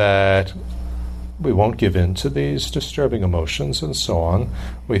that we won't give in to these disturbing emotions and so on,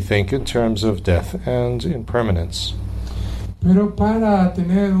 we think in terms of death and impermanence. Pero para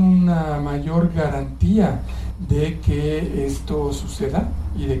tener una mayor garantía de que esto suceda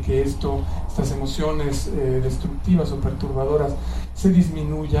y de que estas emociones destructivas o perturbadoras se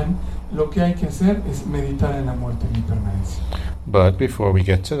disminuyan, lo que hay que hacer es meditar en la muerte en impermanencia. But before we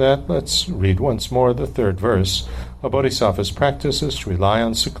get to that, let's read once more the third verse. A bodhisattva's practice is to rely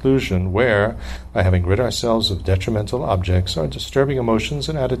on seclusion, where, by having rid ourselves of detrimental objects, our disturbing emotions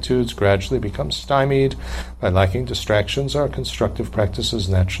and attitudes gradually become stymied. By lacking distractions, our constructive practices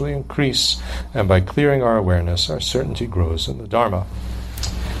naturally increase, and by clearing our awareness, our certainty grows in the Dharma.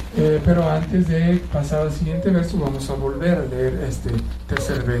 Pero antes de pasar al siguiente verso, vamos a volver a leer este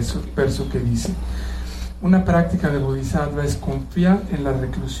tercer verso que dice: una práctica de bodhisattva es confiar en la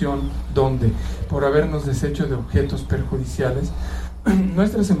reclusión donde, por habernos deshecho de objetos perjudiciales,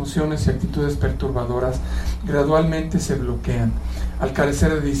 nuestras emociones y actitudes perturbadoras gradualmente se bloquean. Al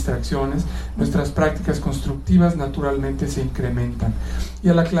carecer de distracciones, nuestras prácticas constructivas naturalmente se incrementan, y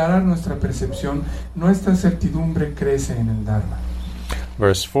al aclarar nuestra percepción, nuestra certidumbre crece en el Dharma.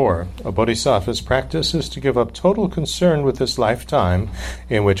 Verse 4, a bodhisattva's practice is to give up total concern with this lifetime,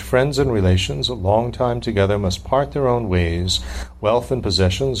 in which friends and relations a long time together must part their own ways, wealth and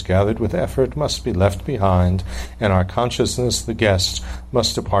possessions gathered with effort must be left behind, and our consciousness, the guest,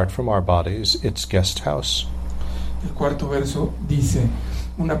 must depart from our bodies, its guest house. El cuarto verso dice: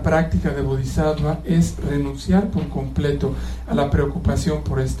 una práctica de bodhisattva es renunciar por completo a la preocupación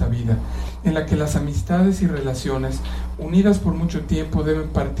por esta vida, en la que las amistades y relaciones, unidas por mucho tiempo, deben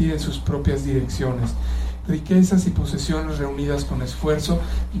partir en sus propias direcciones. Riquezas y posesiones reunidas con esfuerzo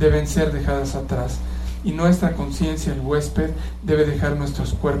deben ser dejadas atrás, y nuestra conciencia, el huésped, debe dejar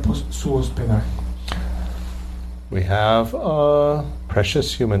nuestros cuerpos su hospedaje. We have a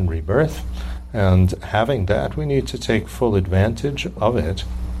precious human rebirth, and having that, we need to take full advantage of it.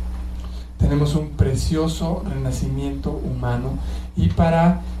 Tenemos un precioso renacimiento humano, y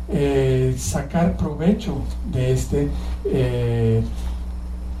para sacar provecho de este,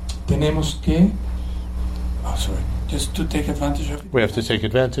 tenemos que just to take advantage of it. We have to take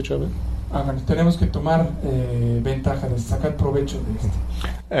advantage of it. Bueno, tenemos que tomar ventaja de sacar provecho de este.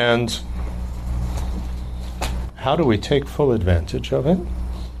 And how do we take full advantage of it?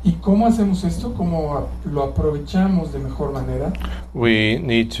 ¿Y cómo hacemos esto? ¿Cómo lo aprovechamos de mejor manera? We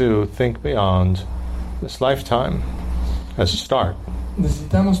need to think beyond this lifetime as a start.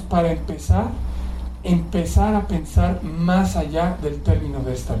 Necesitamos, para empezar a pensar más allá del término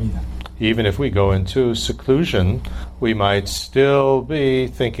de esta vida. Even if we go into seclusion, we might still be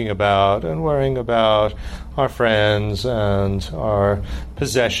thinking about and worrying about our friends and our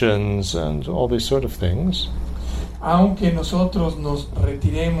possessions and all these sort of things. Aunque nosotros nos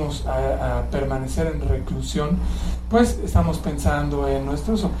retiremos a permanecer en reclusión, pues estamos pensando en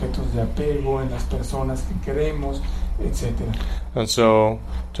nuestros objetos de apego, en las personas que queremos, etc. And so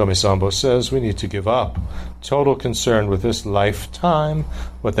Tomi-sambo says we need to give up total concern with this lifetime.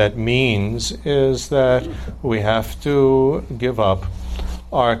 What that means is that we have to give up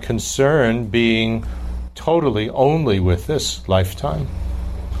our concern being totally only with this lifetime.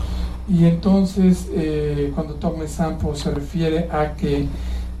 Y entonces, cuando Tomi-sambo se refiere a que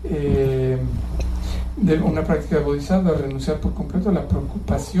de una práctica de bodhisattva, renunciar por completo a la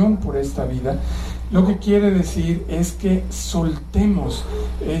preocupación por esta vida, lo que quiere decir es que soltemos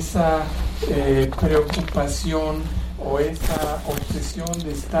esa preocupación o esa obsesión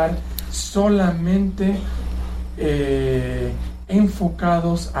de estar solamente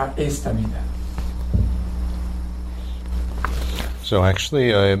enfocados a esta vida. So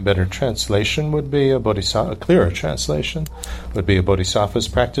actually a better translation would be a clearer translation would be a bodhisattva's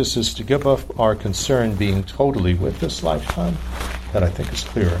practice is to give up our concern being totally with this lifetime. That I think is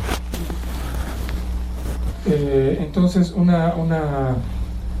clearer. Entonces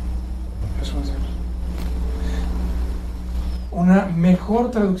una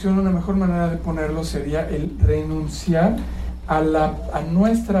mejor traducción, una mejor manera de ponerlo sería el renunciar a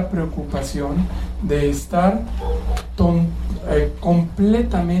nuestra preocupación de estar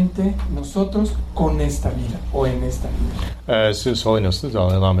completamente nosotros con esta vida o en esta vida. As His Holiness the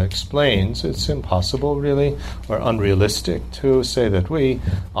Dalai Lama explains, it's impossible really or unrealistic to say that we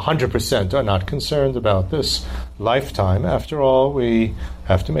 100% are not concerned about this lifetime. After all, we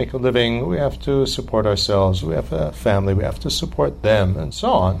have to make a living, we have to support ourselves, we have a family, we have to support them, and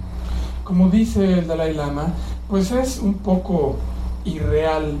so on. Como dice el Dalai Lama, pues es un poco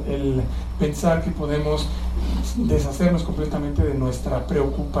irreal el pensar que podemos deshacernos completamente de nuestra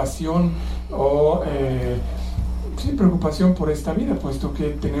preocupación o preocupación por esta vida, puesto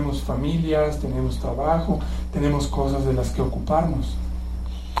que tenemos familias, tenemos trabajo, tenemos cosas de las que ocuparnos.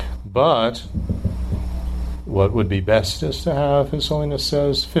 But what would be best is to have, His Holiness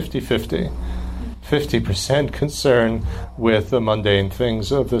says, 50-50. 50% concerned with the mundane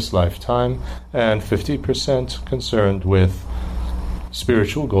things of this lifetime, and 50% concerned with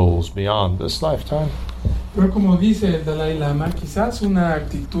spiritual goals beyond this lifetime. Pero como dice el Dalai Lama, quizás una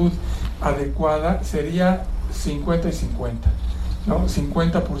actitud adecuada sería 50 y 50, ¿no?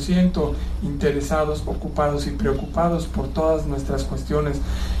 50% interesados, ocupados y preocupados por todas nuestras cuestiones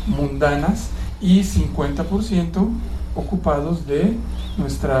mundanas y 50% ocupados de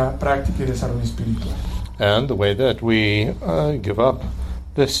nuestra práctica y desarrollo espiritual. And the way that we give up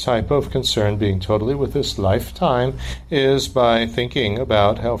this type of concern being totally with this lifetime is by thinking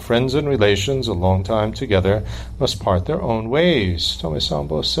about how friends and relations a long time together must part their own ways. Tome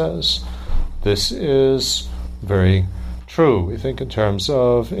Sambo says this is very true. We think in terms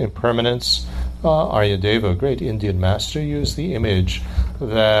of impermanence. Aryadeva, a great Indian master, used the image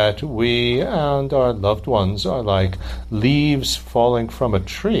that we and our loved ones are like leaves falling from a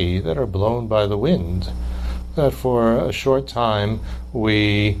tree that are blown by the wind. That for a short time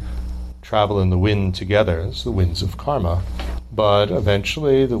we travel in the wind together. It's the winds of karma. But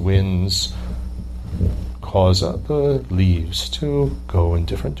eventually the winds cause the leaves to go in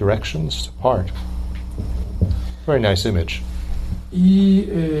different directions, to part. Very nice image. Y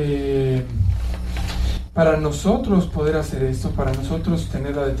para nosotros poder hacer esto, para nosotros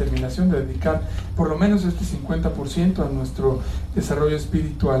tener la determinación de dedicar por lo menos este 50% a nuestro desarrollo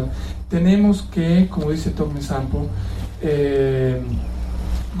espiritual, tenemos que, como dice Tome Sampo,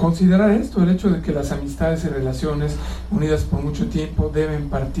 considerar esto, el hecho de que las amistades y relaciones unidas por mucho tiempo deben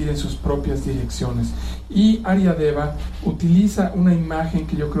partir en sus propias direcciones. Y Aryadeva utiliza una imagen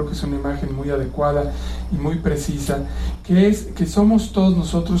que yo creo que es una imagen muy adecuada y muy precisa, que es que somos todos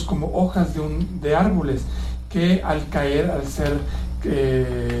nosotros como hojas de árboles que al caer, al ser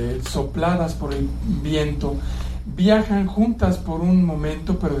sopladas por el viento, viajan juntas por un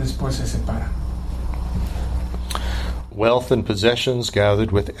momento, pero después se separan. Wealth and possessions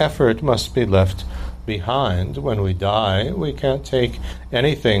gathered with effort must be left behind. When we die, we can't take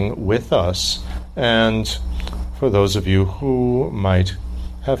anything with us. And for those of you who might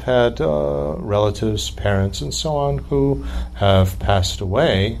have had relatives, parents, and so on who have passed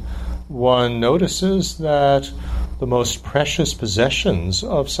away, one notices that the most precious possessions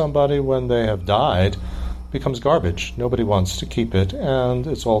of somebody when they have died becomes garbage. Nobody wants to keep it, and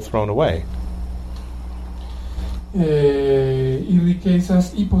it's all thrown away. Y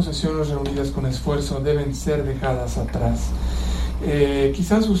riquezas y posesiones reunidas con esfuerzo deben ser dejadas atrás.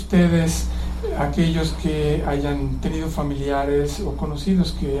 Quizás ustedes, aquellos que hayan tenido familiares o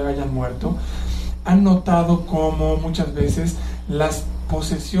conocidos que hayan muerto, han notado cómo muchas veces las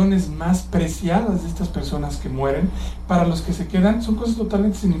posesiones más preciadas de estas personas que mueren, para los que se quedan, son cosas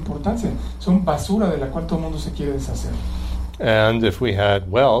totalmente sin importancia, son basura de la cual todo el mundo se quiere deshacer. And if we had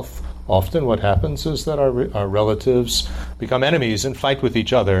wealth, often what happens is that our relatives become enemies and fight with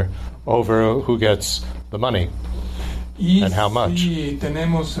each other over who gets the money and how much. Si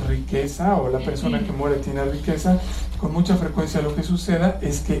tenemos riqueza o la persona que muere tiene riqueza, con mucha frecuencia lo que suceda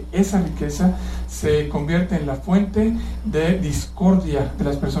es que esa riqueza se convierte en la fuente de discordia de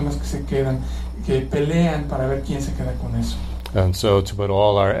las personas que se quedan, que pelean para ver quién se queda con eso. And so to put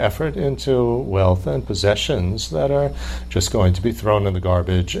all our effort into wealth and possessions that are just going to be thrown in the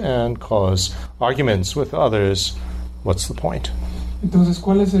garbage and cause arguments with others, what's the point? Entonces,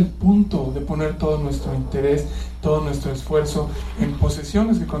 ¿cuál es el punto de poner todo nuestro interés, todo nuestro esfuerzo en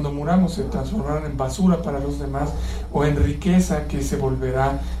posesiones que cuando muramos se transformarán en basura para los demás, o en riqueza que se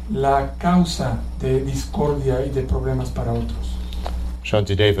volverá la causa de discordia y de problemas para otros?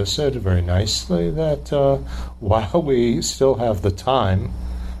 Shantideva said very nicely that while we still have the time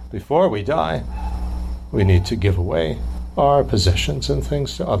before we die, we need to give away our possessions and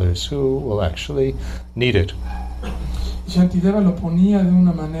things to others who will actually need it. Shantideva lo ponía de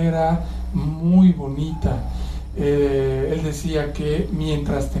una manera muy bonita. Él decía que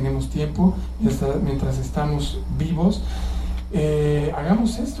mientras tenemos tiempo, mientras estamos vivos,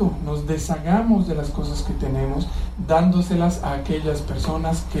 hagamos esto, nos deshagamos de las cosas que tenemos, dándoselas a aquellas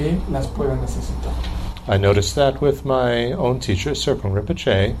personas que las puedan necesitar. I noticed that with my own teacher, Serpong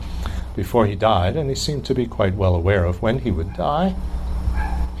Rinpoche, before he died, and he seemed to be quite well aware of when he would die.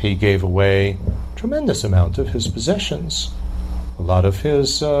 He gave away a tremendous amount of his possessions. A lot of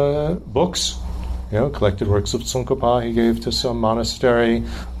his books, collected works of Tsongkhapa he gave to some monastery.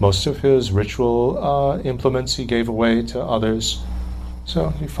 Most of his ritual implements he gave away to others. So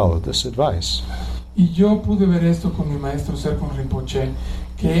he followed this advice. Y yo pude ver esto con mi maestro Serpong Rinpoche,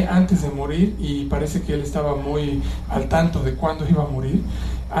 que antes de morir, y parece que él estaba muy al tanto de cuándo iba a morir,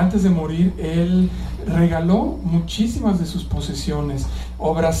 antes de morir él regaló muchísimas de sus posesiones,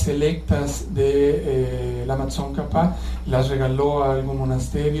 obras selectas de la Tsongkhapa, las regaló a algunos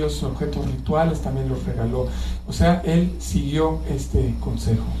monasterios, objetos rituales también los regaló. O sea, él siguió este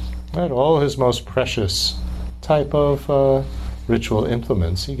consejo. And all his most precious type of ritual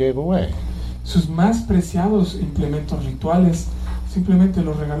implements he gave away. Sus más preciados implementos rituales simplemente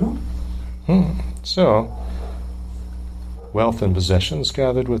los regaló. So, wealth and possessions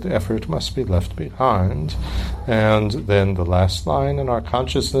gathered with effort must be left behind. And then the last line, in our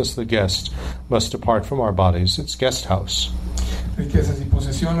consciousness, the guest must depart from our bodies, its guest house. Riquezas y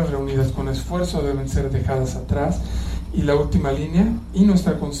posesiones reunidas con esfuerzo deben ser dejadas atrás. Y la última línea, y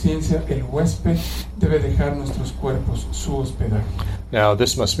nuestra conciencia, el huésped, debe dejar nuestros cuerpos, su hospedaje. Now,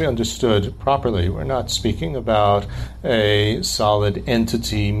 this must be understood properly. We're not speaking about a solid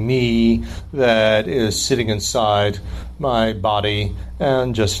entity, me, that is sitting inside my body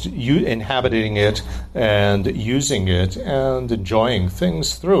and just inhabiting it and using it and enjoying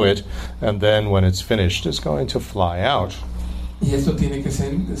things through it, and then when it's finished, is going to fly out. Y esto tiene que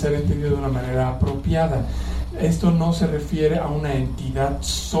ser entendido de una manera apropiada. Esto no se refiere a una entidad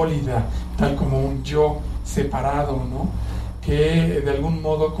sólida, tal como un yo separado, ¿no? Que de algún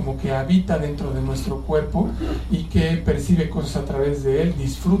modo como que habita dentro de nuestro cuerpo y que percibe cosas a través de él,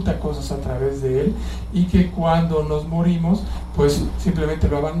 disfruta cosas a través de él, y que cuando nos morimos, pues simplemente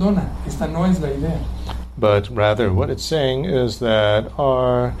lo abandona. Esta no es la idea. But rather what it's saying is that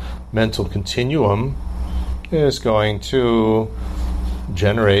our mental continuum is going to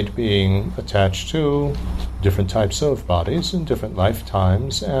generate being attached to different types of bodies in different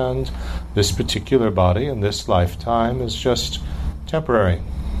lifetimes, and this particular body in this lifetime is just temporary.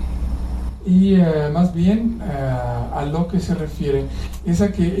 Y más bien a lo que se refiere es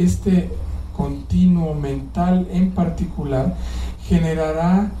a que este continuo mental en particular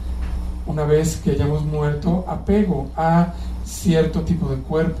generará, una vez que hayamos muerto, apego a cierto tipo de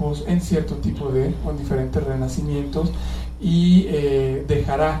cuerpos, en cierto tipo de, con diferentes renacimientos, y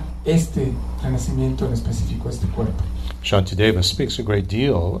dejará este renacimiento en específico, este cuerpo. Shantideva speaks a great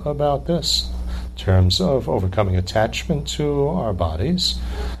deal about this in terms of overcoming attachment to our bodies.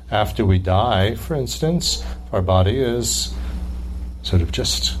 After we die, for instance, our body is sort of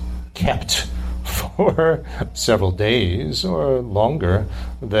just kept for several days or longer,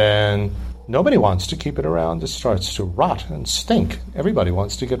 then nobody wants to keep it around. It starts to rot and stink. Everybody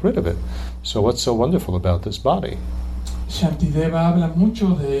wants to get rid of it. So what's so wonderful about this body? Shantideva habla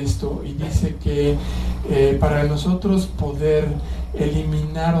mucho de esto y dice que para nosotros poder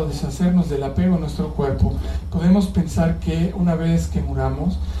eliminar o deshacernos del apego a nuestro cuerpo, podemos pensar que una vez que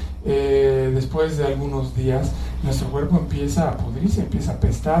muramos, después de algunos días, nuestro cuerpo empieza a pudrirse, empieza a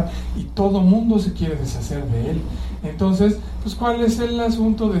apestar y todo mundo se quiere deshacer de él. Entonces, pues ¿cuál es el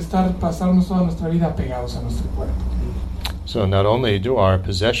asunto de pasarnos toda nuestra vida apegados a nuestro cuerpo? So not only do our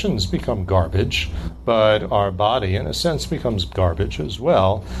possessions become garbage, but our body, in a sense, becomes garbage as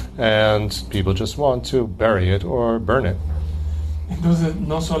well, and people just want to bury it or burn it. Entonces,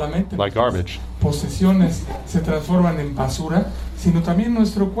 no solamente like garbage. Posesiones se transforman en basura, sino también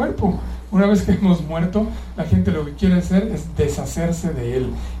nuestro cuerpo. Una vez que hemos muerto, la gente lo que quiere hacer es deshacerse de él,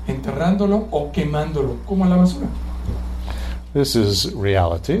 enterrándolo o quemándolo, como a la basura. This is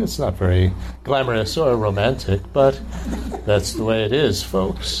reality. It's not very glamorous or romantic, but that's the way it is,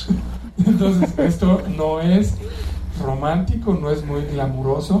 folks. Entonces, esto no es romántico, no es muy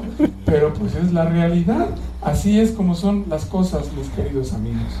glamuroso, pero pues es la realidad. Así es como son las cosas, mis queridos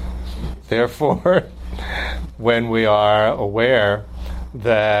amigos. Therefore, when we are aware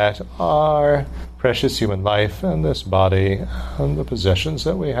that our precious human life and this body and the possessions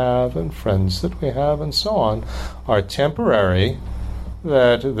that we have and friends that we have and so on are temporary,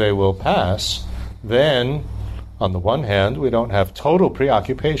 that they will pass, then on the one hand we don't have total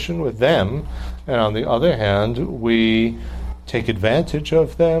preoccupation with them, and on the other hand we take advantage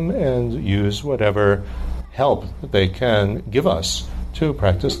of them and use whatever help that they can give us to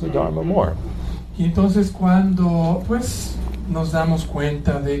practice the Dharma more. Y entonces cuando pues nos damos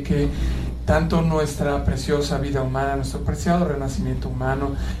cuenta de que tanto nuestra preciosa vida humana, nuestro preciado renacimiento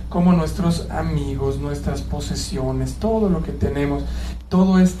humano, como nuestros amigos, nuestras posesiones, todo lo que tenemos,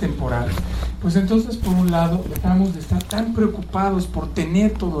 todo es temporal, pues entonces por un lado dejamos de estar tan preocupados por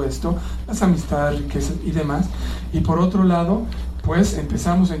tener todo esto, las amistades, riquezas y demás, y por otro lado pues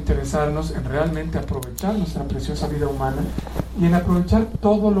empezamos a interesarnos en realmente aprovechar nuestra preciosa vida humana y en aprovechar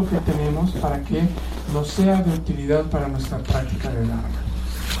todo lo que tenemos para que nos sea de utilidad para nuestra práctica de Dharma.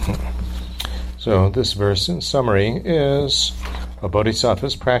 So this verse in summary is A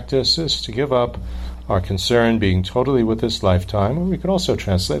bodhisattva's practice is to give up our concern being totally with this lifetime, or we could also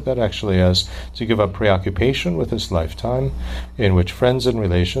translate that actually as to give up preoccupation with this lifetime, in which friends and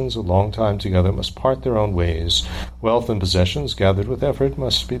relations a long time together must part their own ways. Wealth and possessions gathered with effort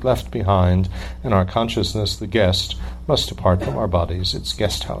must be left behind, and our consciousness, the guest, must depart from our bodies, its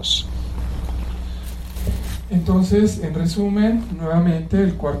guest house. Entonces, en resumen, nuevamente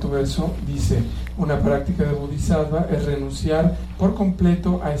el cuarto verso dice: una práctica de bodhisattva es renunciar por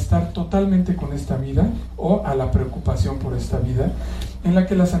completo a estar totalmente con esta vida o a la preocupación por esta vida, en la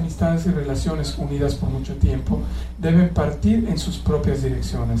que las amistades y relaciones unidas por mucho tiempo deben partir en sus propias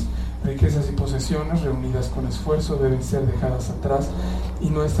direcciones. Riquezas y posesiones reunidas con esfuerzo deben ser dejadas atrás, y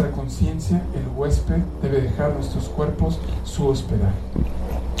nuestra conciencia, el huésped, debe dejar nuestros cuerpos su hospedaje.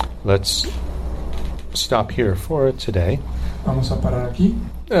 Let's stop here for today. Vamos a parar aquí.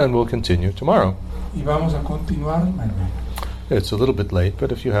 And we'll continue tomorrow. Y vamos a continuar mañana. It's a little bit late,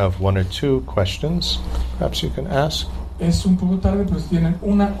 but if you have one or two questions, perhaps you can ask. Es un poco tarde, pero si tienen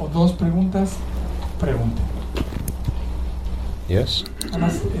una o dos preguntas, pregunten. Yes?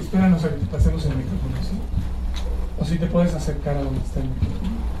 Además, espéranos a que te pasemos el micrófono, ¿sí? O si te puedes acercar a donde está el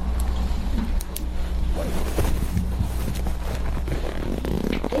micrófono.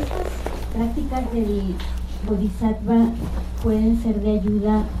 Estas prácticas del bodhisattva pueden ser de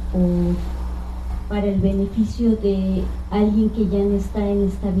ayuda o para el beneficio de alguien que ya no está en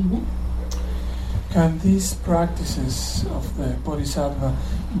esta vida. Can these practices of the bodhisattva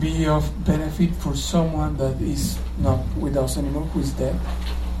be of benefit for someone that is not with us anymore, who is dead?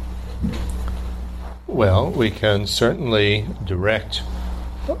 Well, we can certainly direct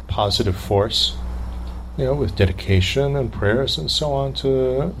positive force, with dedication and prayers and so on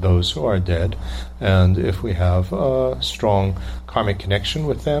to those who are dead. And if we have a strong karmic connection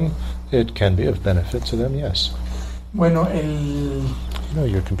with them, it can be of benefit to them, yes. Bueno,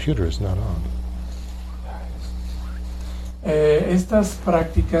 your computer is not on. Estas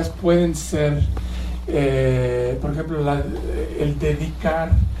prácticas pueden ser, por ejemplo, el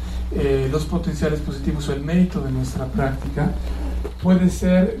dedicar los potenciales positivos o el mérito de nuestra práctica puede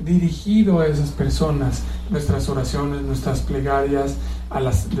ser dirigido a esas personas. Nuestras oraciones, nuestras plegarias,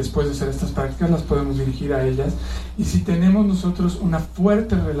 después de hacer estas prácticas, las podemos dirigir a ellas. Y si tenemos nosotros una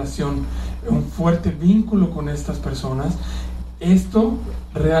fuerte relación, un fuerte vínculo con estas personas, esto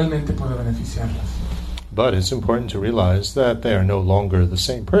realmente puede beneficiarlas. But it's important to realize that they are no longer the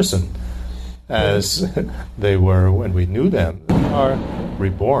same person as they were when we knew them. They are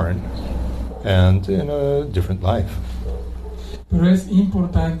reborn and in a different life. Pero es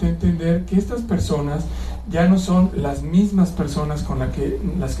importante entender que estas personas ya no son las mismas personas con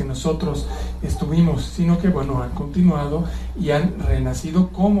las que nosotros estuvimos, sino que, han continuado y han renacido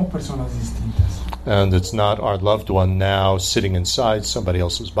como personas distintas. And it's not our loved one now sitting inside somebody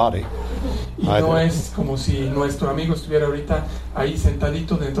else's body. Y no es como si nuestro amigo estuviera ahorita ahí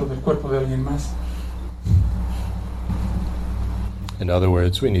sentadito dentro del cuerpo de alguien más. In other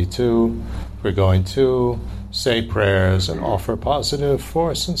words, we're going to say prayers and offer positive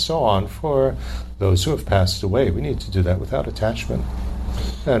force and so on for those who have passed away. We need to do that without attachment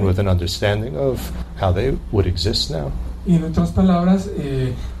and with an understanding of how they would exist now. Y en otras palabras,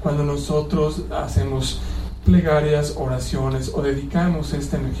 cuando nosotros hacemos plegarias, oraciones o dedicamos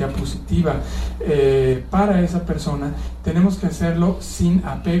esta energía positiva para esa persona, tenemos que hacerlo sin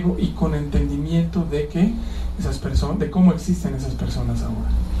apego y con entendimiento de que de cómo existen esas personas ahora.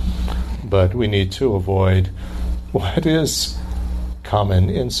 But we need to avoid what is common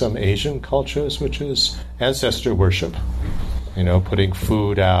in some Asian cultures, which is ancestor worship. Putting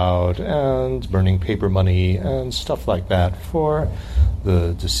food out and burning paper money and stuff like that for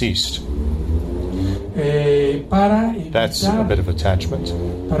the deceased. That's a bit of attachment.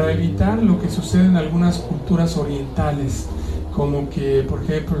 Para evitar lo que sucede en algunas culturas orientales, como que, por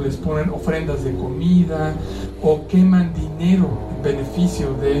ejemplo, les ponen ofrendas de comida o queman dinero en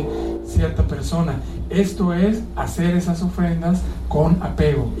beneficio de cierta persona. Esto es hacer esas ofrendas con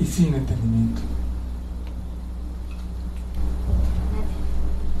apego y sin entendimiento.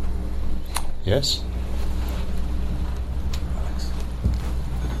 Yes?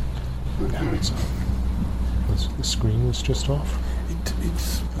 The screen is just off?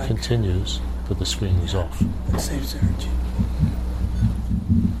 It's like continues, but the screen is off. It saves energy.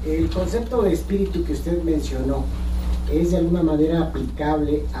 El concepto de espíritu que usted mencionó, ¿es de alguna manera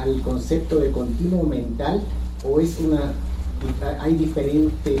aplicable al concepto de continuo mental o hay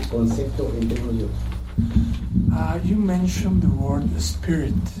diferente concepto entre uno y otro? You mentioned the word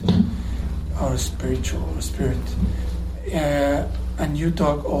spirit, or spiritual, or spirit, and you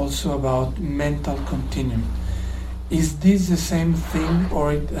talk also about mental continuum. Is this the same thing,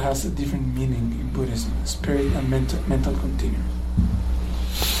 or it has a different meaning in Buddhism, spirit and mental continuum?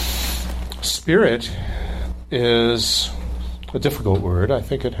 Spirit is a difficult word. I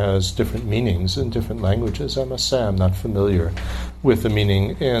think it has different meanings in different languages. I must say I'm not familiar with the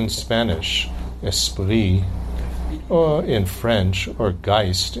meaning in Spanish, esprit, or in French, or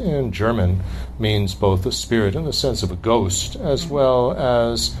Geist in German means both a spirit in the sense of a ghost as well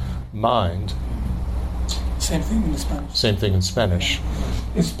as mind. Same thing in Spanish. Same thing in Spanish.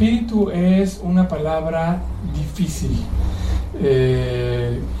 Espíritu es una palabra difícil,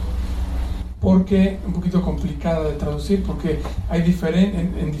 porque un poquito complicada de traducir, porque hay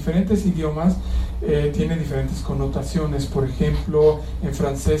en diferentes idiomas tiene diferentes connotaciones. Por ejemplo, en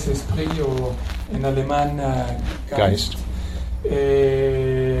francés esprit o en alemán Geist.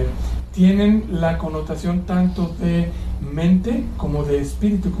 Tienen la connotación tanto de mente como de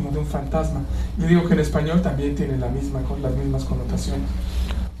espíritu, como de un fantasma. Yo digo que en español también tiene las mismas connotaciones.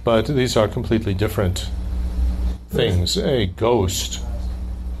 But these are completely different things. A ghost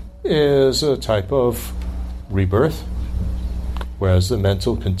is a type of rebirth, whereas the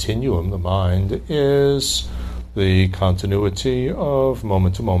mental continuum, the mind, is the continuity of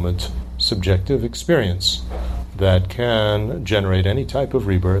moment-to-moment subjective experience that can generate any type of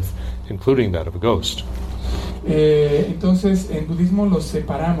rebirth, including that of a ghost. Entonces, en budismo los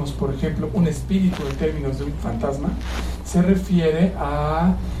separamos. Por ejemplo, un espíritu en términos de un fantasma se refiere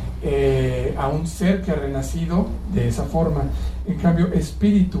a un ser que ha renacido de esa forma. En cambio,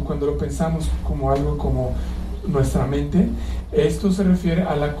 espíritu, cuando lo pensamos como algo como nuestra mente, esto se refiere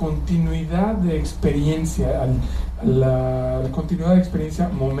a la continuidad de experiencia, a la continuidad de experiencia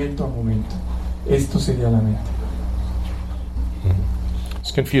momento a momento. Esto sería la mente.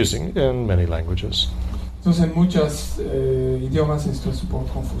 It's confusing in many languages. Entonces, en muchos idiomas esto es un poco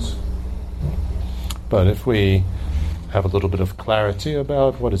confuso. But if we have a little bit of clarity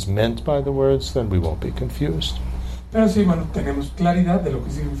about what is meant by the words, then we won't be confused. Pero si tenemos claridad de lo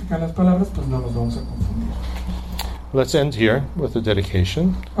que significan las palabras, pues no nos vamos a confundir. Let's end here with a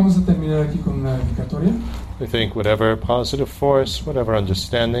dedication. Vamos a terminar aquí con una dedicatoria. I think whatever positive force, whatever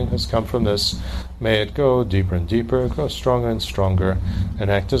understanding has come from this, may it go deeper and deeper, grow stronger and stronger,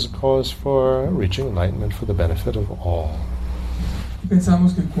 and act as a cause for reaching enlightenment for the benefit of all.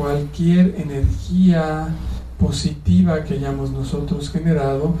 Pensamos que cualquier energía positiva que hayamos nosotros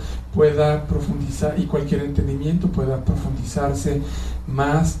generado pueda profundizar, y cualquier entendimiento pueda profundizarse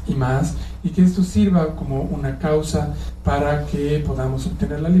más y más, y que esto sirva como una causa para que podamos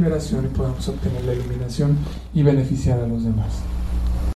obtener la liberación y podamos obtener la iluminación y beneficiar a los demás.